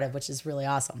has been part of, which is really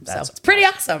awesome. So it's pretty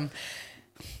awesome.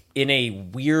 In a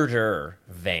weirder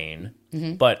vein,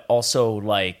 but also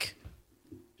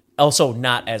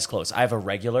not as close. I have a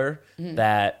regular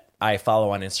that I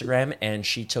follow on Instagram, and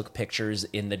she took pictures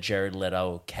in the Jared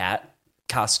Leto cat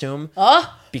costume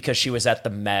because she was at the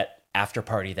Met after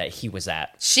party that he was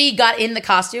at. She got in the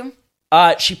costume?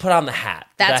 She put on the hat.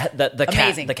 That's the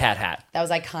amazing. The cat hat. That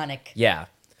was iconic. Yeah.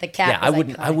 The cat was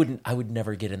iconic. I would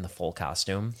never get in the full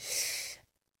costume.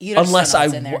 Unless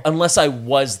I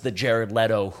was the Jared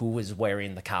Leto who was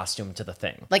wearing the costume to the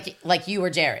thing. Like you were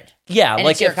Jared. Yeah, and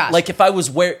if I was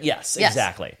yes,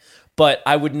 exactly. But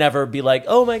I would never be like,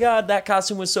 oh my God, that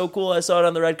costume was so cool. I saw it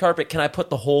on the red carpet. Can I put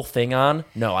the whole thing on?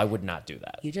 No, I would not do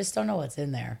that. You just don't know what's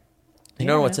in there. You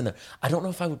don't know what's in there. I don't know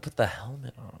if I would put the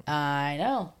helmet on. I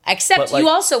know. Except you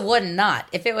also would not.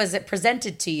 If it was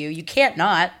presented to you, you can't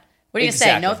not. What are you going to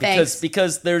say? No thanks.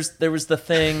 Because there was the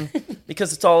thing,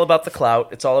 because it's all about the clout.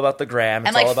 It's all about the gram.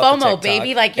 It's and all about FOMO, the TikTok.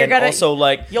 baby. Like you're going to. Also,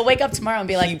 you'll wake up tomorrow and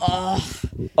be like, oh.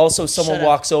 Also, someone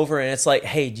walks over and it's like,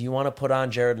 hey, do you want to put on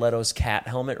Jared Leto's cat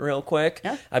helmet real quick?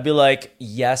 Yeah. I'd be like,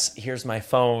 yes, here's my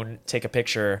phone. Take a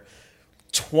picture.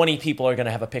 20 people are going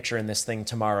to have a picture in this thing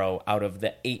tomorrow out of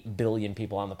the 8 billion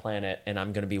people on the planet, and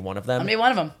I'm going to be one of them. I'm going to be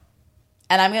one of them.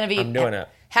 And I'm going to be doing it.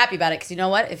 Happy about it, because you know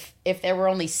what? If there were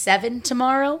only 7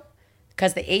 tomorrow,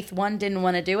 because the 8th one didn't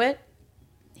want to do it,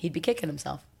 he'd be kicking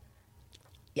himself.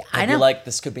 Yeah, I know. I'd be like,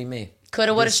 this could be me.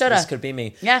 Coulda, woulda, shoulda. This could be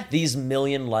me. Yeah. These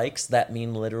million likes that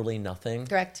mean literally nothing.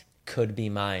 Correct. Could be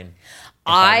mine.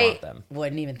 I want them.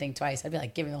 wouldn't even think twice. I'd be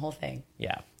like, give me the whole thing.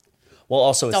 Yeah. Well,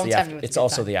 also it's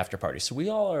also time. the after party, so we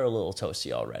all are a little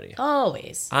toasty already.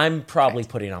 Always. I'm probably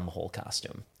putting on the whole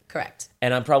costume. Correct.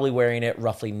 And I'm probably wearing it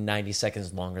roughly 90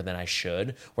 seconds longer than I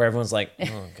should, where everyone's like,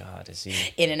 oh God, is he...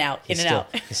 in and out.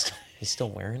 He's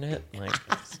still wearing it? Like,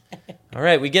 all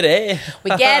right, we get it. We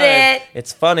get it.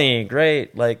 It's funny.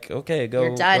 Great. Like, okay, go.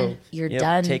 You're done. Go, You're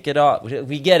done. Take it off.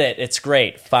 We get it. It's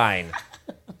great. Fine.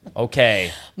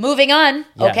 Okay. Moving on.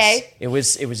 Yes. Okay. It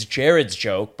was Jared's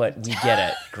joke, but we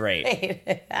get it. Great.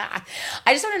 I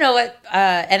just want to know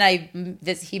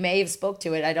what, he may have spoke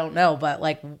to it. I don't know, but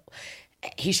like,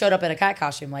 he showed up in a cat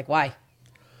costume. Like, why?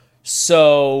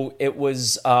 So it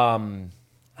was Karl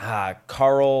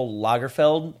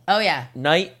Lagerfeld. Oh yeah.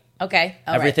 Night. Okay.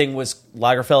 Everything was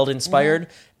Lagerfeld inspired,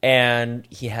 and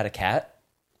he had a cat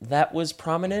that was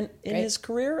prominent in his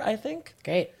career, I think.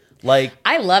 Great. Like,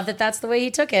 I love that that's the way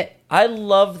he took it. I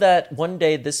love that one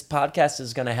day this podcast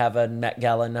is going to have a Met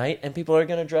Gala night and people are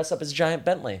going to dress up as Giant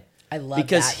Bentley. I love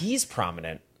because that. He's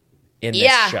prominent in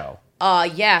this show.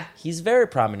 Yeah. He's very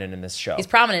prominent in this show. He's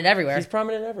prominent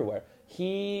everywhere.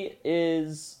 He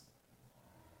is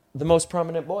the most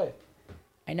prominent boy.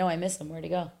 I know, I miss him. Where'd he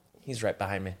go? He's right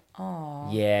behind me.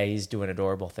 Aww. Yeah, he's doing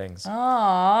adorable things.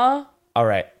 Aww. All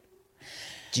right.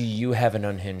 Do you have an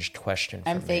unhinged question for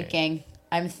me?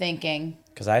 I'm thinking.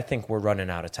 Because I think we're running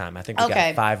out of time. I think we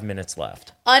got 5 minutes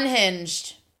left.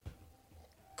 Unhinged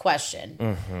question.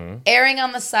 Mm-hmm. Erring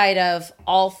on the side of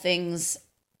all things,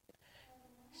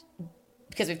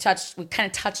 because we kind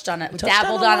of touched on it. We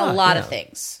dabbled on a lot of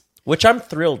things. Which I'm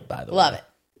thrilled, by the way. Love it.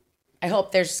 I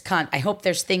hope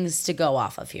there's things to go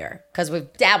off of here, because we've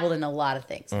dabbled in a lot of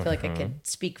things. I feel like I could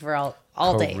speak for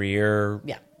all day. Career.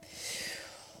 Yeah.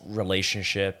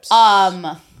 Relationships.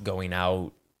 Going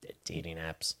out. Dating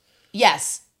apps.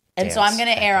 Yes. And so I'm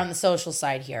going to err on the social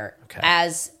side here. Okay.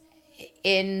 As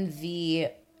in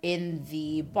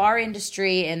the bar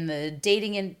industry, in the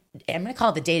dating, I'm going to call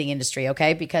it the dating industry,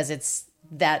 okay? Because it's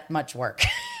that much work.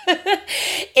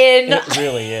 It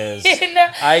really is.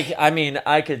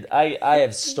 I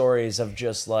have stories of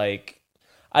just like,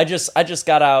 I just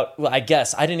got out. Well, I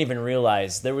guess I didn't even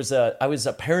realize I was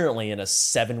apparently in a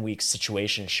 7-week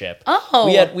situationship.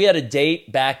 Oh. We had a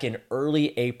date back in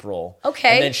early April.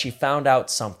 Okay. And then she found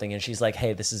out something and she's like,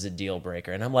 "Hey, this is a deal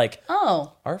breaker." And I'm like,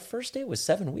 "Oh, our first date was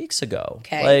 7 weeks ago."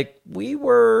 Okay. Like we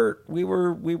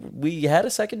had a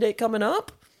second date coming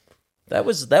up. That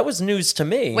was news to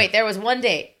me. Wait, there was one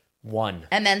date. One.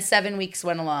 And then 7 weeks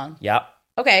went along. Yep.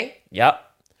 Okay. Yep.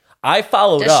 I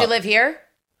followed up. Does she live here?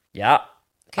 Yeah.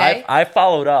 Okay. I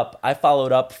followed up. I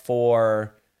followed up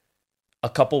for a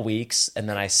couple weeks and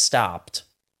then I stopped.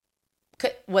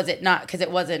 Was it not because it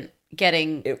wasn't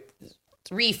getting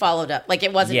re-followed up? Like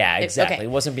it wasn't. Yeah, exactly. Okay. It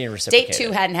wasn't being reciprocated. Date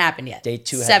 2 hadn't happened yet. Date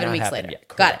 2 had 7 not weeks happened later. yet.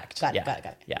 Correct. Got it.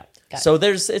 Yeah. Got So it.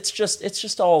 it's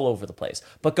just all over the place.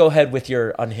 But go ahead with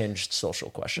your unhinged social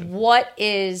question. What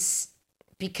is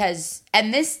because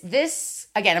and this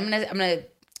again? I'm gonna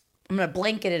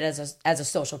blanket it as a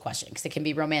social question because it can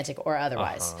be romantic or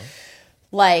otherwise.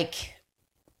 Like,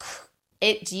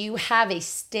 do you have a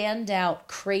standout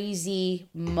crazy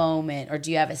moment, or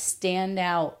do you have a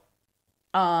standout,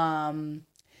 kind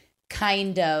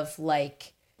of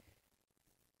like?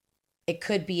 It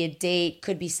could be a date,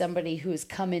 could be somebody who's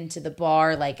come into the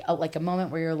bar, like a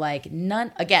moment where you're like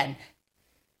none again.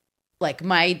 Like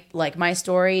my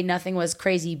story, nothing was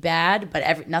crazy bad,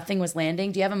 but nothing was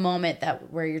landing. Do you have a moment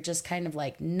where you're just kind of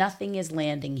like nothing is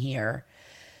landing here,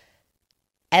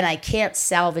 and I can't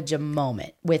salvage a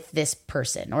moment with this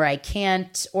person, or I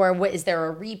can't, or what is there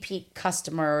a repeat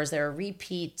customer, or is there a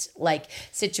repeat like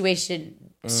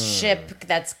situation ship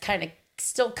that's kind of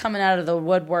still coming out of the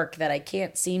woodwork that I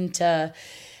can't seem to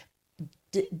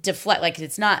deflect, like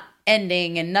it's not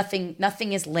ending and nothing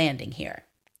is landing here,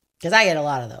 because I get a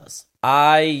lot of those.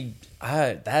 I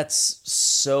that's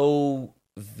so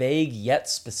vague yet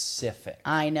specific.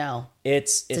 I know.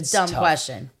 It's a dumb tough.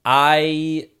 question.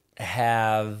 I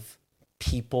have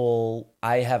people.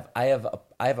 I have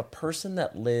a person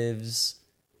that lives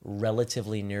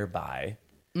relatively nearby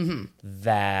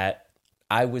that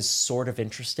I was sort of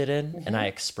interested in, and I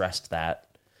expressed that,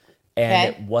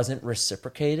 and it wasn't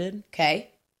reciprocated.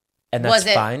 Okay, and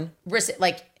that's fine.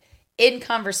 Like in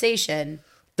conversation.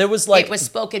 There was like it was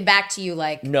spoken back to you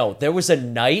like no. There was a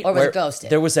night or was it ghosted?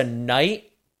 There was a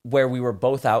night where we were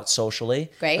both out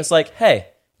socially. Great. I was like, "Hey,"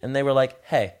 and they were like,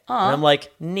 "Hey," Aww. and I'm like,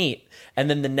 "Neat." And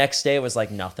then the next day it was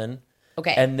like nothing.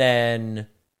 Okay. And then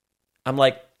I'm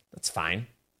like, "That's fine."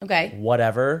 Okay.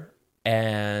 Whatever.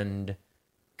 And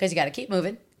because you got to keep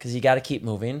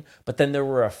moving. But then there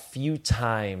were a few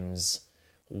times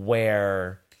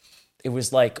where it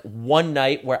was like one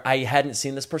night where I hadn't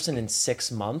seen this person in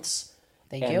 6 months.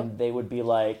 Thank you. And they would be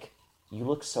like, "You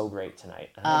look so great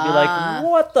tonight." And I'd be like,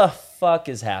 "What the fuck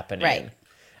is happening?" Right.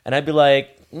 And I'd be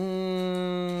like,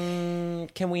 "Can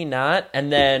we not?"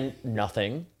 And then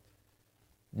nothing.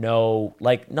 No,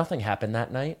 like nothing happened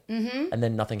that night. Mm-hmm. And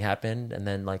then nothing happened. And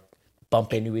then like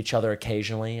bump into each other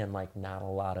occasionally and like not a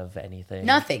lot of anything.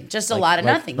 Nothing. Just a lot of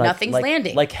nothing. Nothing's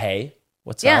landing. Like, hey,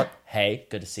 what's up? Hey,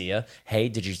 good to see you. Hey,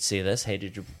 did you see this? Hey,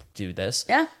 did you do this?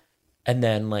 Yeah. And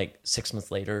then like 6 months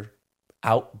later,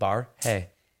 out bar, hey.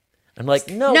 I'm like,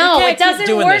 no, it doesn't keep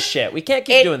doing work. This shit. We can't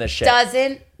keep doing this shit. That's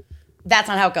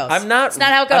not how it goes. It's not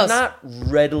how it goes. I'm not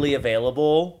readily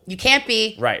available. You can't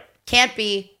be. Right. Can't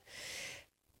be.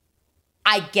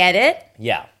 I get it.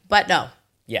 Yeah. But no.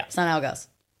 Yeah. It's not how it goes.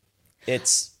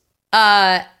 It's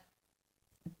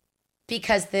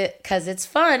because it's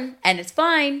fun and it's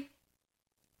fine.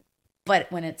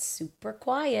 But when it's super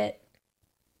quiet,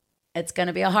 it's going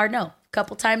to be a hard no.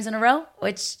 Couple times in a row,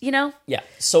 which, yeah.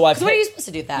 So what are you supposed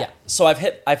to do with that? Yeah. So I've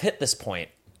hit this point,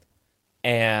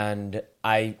 and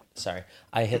I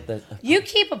hit the. You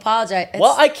keep apologizing.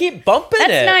 Well, I keep bumping it.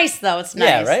 That's nice though. It's nice.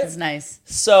 Yeah, right. It's nice.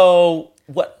 So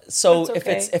what? So That's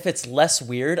okay. if it's less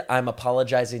weird, I'm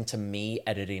apologizing to me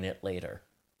editing it later.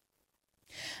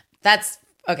 That's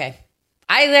okay.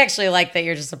 I actually like that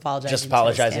you're just apologizing. Just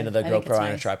apologizing to the GoPro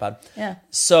on a tripod. Yeah.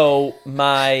 So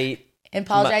and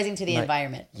apologizing to the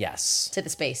environment. Yes. To the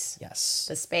space. Yes.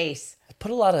 The space. I put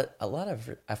a lot of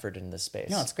effort in this space.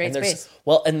 No, it's great space.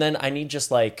 Well, and then I need just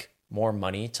like more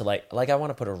money to like I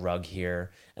want to put a rug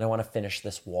here and I want to finish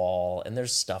this wall and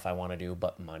there's stuff I want to do,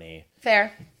 but money.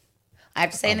 Fair. I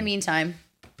have to say in the meantime,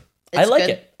 I like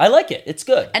it. I like it. It's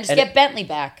good. And just get Bentley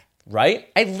back. Right?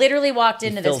 I literally walked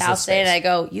into this house today and I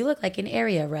go, "You look like an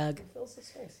area rug." He fills the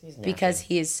space. Because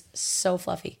he is so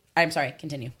fluffy. I'm sorry,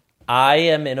 continue. I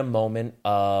am in a moment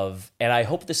of, and I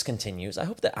hope this continues. I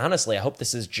hope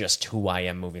this is just who I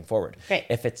am moving forward. Great.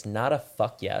 If it's not a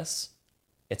fuck yes,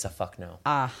 it's a fuck no.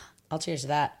 I'll cheers to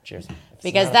that. Cheers.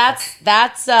 Because that's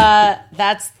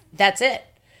it.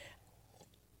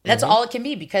 That's all it can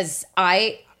be, because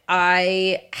I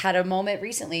had a moment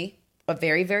recently, a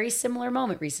very, very similar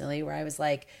moment recently, where I was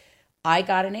like, I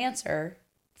got an answer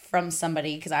from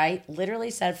somebody, because I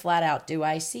literally said flat out, do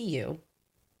I see you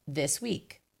this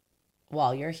week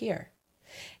while you're here?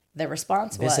 The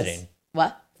response was... Visiting.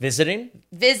 What? Visiting?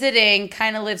 Visiting,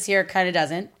 kind of lives here, kind of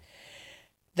doesn't.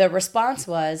 The response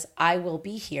was, I will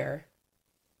be here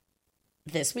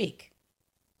this week.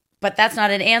 But that's not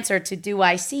an answer to, do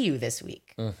I see you this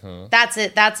week? Mm-hmm. That's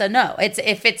it. That's a no. It's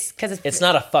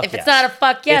not a fuck. If yes. It's not a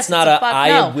fuck yes, it's not a fuck I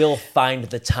no. will find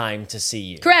the time to see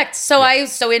you. Correct.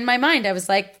 So in my mind, I was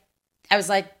like,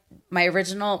 my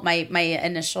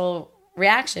initial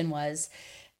reaction was,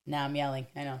 now I'm yelling.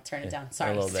 I know. Turn it down.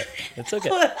 Sorry. A little bit. It's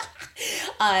okay.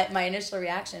 My initial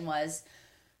reaction was,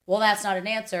 well, that's not an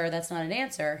answer. That's not an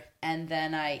answer. And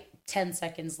then 10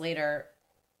 seconds later,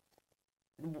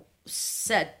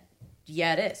 said,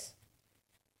 yeah, it is.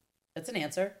 That's an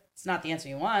answer. It's not the answer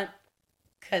you want,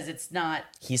 because it's not.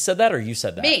 He said that, or you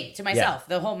said that? Me, to myself.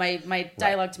 Yeah. The whole, my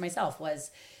dialogue to myself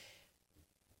was,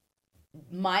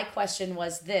 my question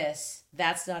was this.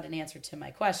 That's not an answer to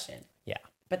my question. Yeah.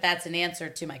 But that's an answer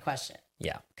to my question.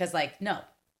 Yeah. Because no,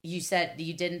 you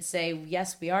didn't say,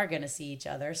 yes, we are going to see each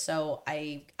other. So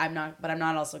I'm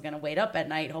not also going to wait up at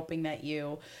night hoping that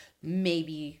you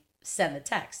maybe send the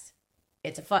text.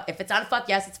 It's a fuck. If it's not a fuck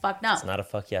yes, it's a fuck no. It's not a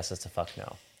fuck yes, it's a fuck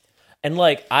no. And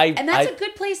that's a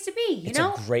good place to be, you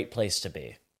know? It's a great place to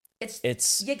be.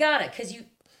 It's you got it, because you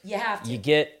have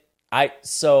to.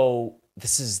 So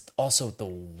this is also the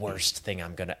worst thing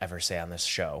I'm going to ever say on this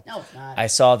show. No, it's not. I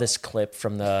saw this clip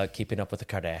from the Keeping Up with the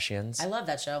Kardashians. I love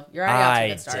that show. You're already off to a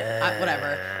good start.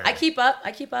 Whatever. I keep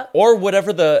up. Or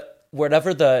whatever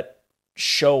the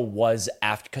show was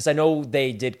after, because I know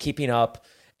they did Keeping Up,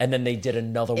 and then they did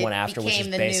another one after, which is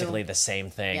basically the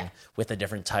same thing with a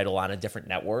different title on a different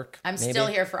network. I'm still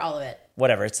here for all of it.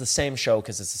 Whatever. It's the same show,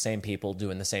 because it's the same people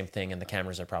doing the same thing, and the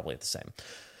cameras are probably the same.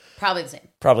 Probably the same.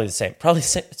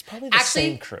 It's probably the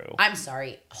same crew. I'm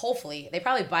sorry. Hopefully. They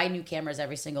probably buy new cameras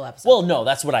every single episode. Well, no,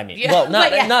 that's what I mean. Yeah, well,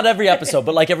 not every episode,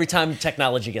 but every time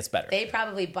technology gets better. They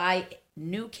probably buy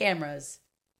new cameras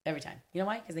every time. You know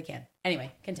why? Because they can.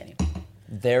 Anyway, continue.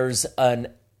 There's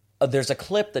a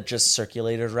clip that just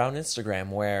circulated around Instagram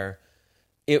where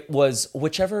it was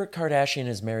whichever Kardashian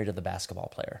is married to the basketball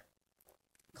player.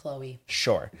 Khloe.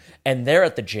 Sure. And they're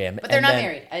at the gym. But they're not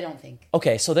married, I don't think.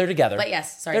 Okay, so they're together. But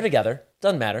yes, sorry. They're together.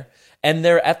 Doesn't matter. And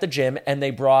they're at the gym, and they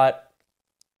brought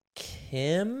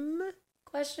Kim?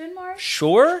 Question mark?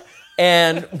 Sure.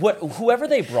 And whoever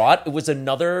they brought, it was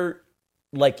another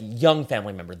young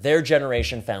family member, their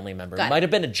generation family member. It might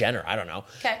have been a Jenner, I don't know.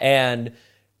 Okay.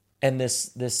 And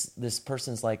this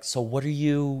person's like, so what are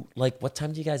you, what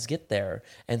time do you guys get there?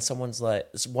 And someone's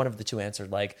one of the two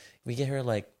answered, we get here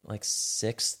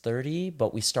 6:30,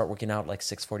 but we start working out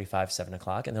 6:45, 7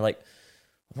 o'clock. And they're like,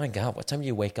 oh my God, what time do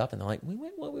you wake up? And they're like,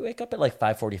 we wake up at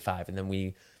 5:45, and then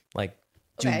we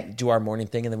do our morning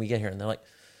thing, and then we get here. And they're like,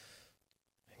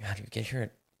 God, you get here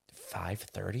at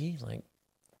 5:30?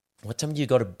 What time do you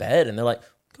go to bed? And they're like,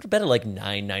 go to bed at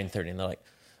 9:30. And they're like,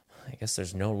 I guess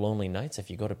there's no lonely nights if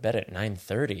you go to bed at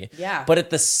 9:30. Yeah. But at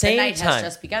the same time... The night has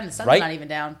just begun. The sun's not even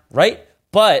down. Right?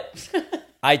 But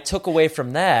I took away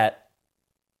from that,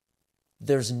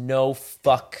 there's no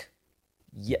fuck...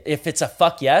 If it's a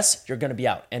fuck yes, you're going to be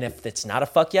out. And if it's not a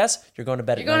fuck yes, you're going to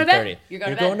bed at 9:30. You're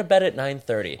going to bed at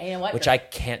 9:30, and you know what? Which I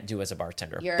can't do as a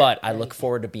bartender. But I look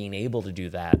forward to being able to do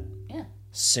that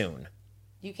soon.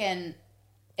 You can...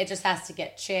 It just has to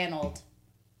get channeled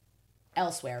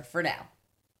elsewhere for now.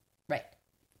 Right.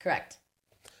 Correct.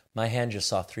 My hand just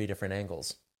saw 3 different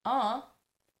angles.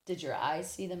 Did your eyes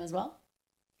see them as well?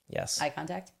 Yes. Eye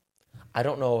contact? I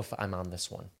don't know if I'm on this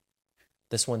one.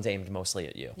 This one's aimed mostly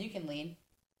at you. You can lean.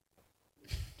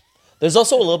 There's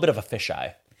also a little bit of a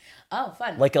fisheye. Oh,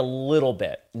 fun. A little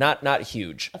bit. Not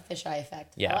huge. A fisheye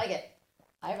effect. Yeah. I like it.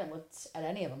 I haven't looked at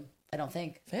any of them, I don't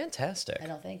think. Fantastic. I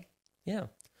don't think. Yeah.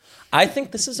 I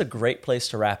think this is a great place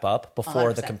to wrap up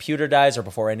before 100%. The computer dies or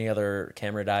before any other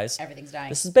camera dies. Everything's dying.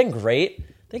 This has been great.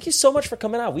 Thank you so much for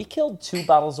coming out. We killed 2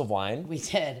 bottles of wine. We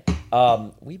did.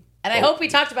 I hope we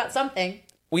talked about something.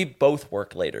 We both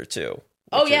work later too.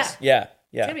 Oh, yeah. Yeah.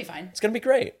 It's going to be fine. It's going to be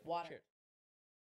great. Water.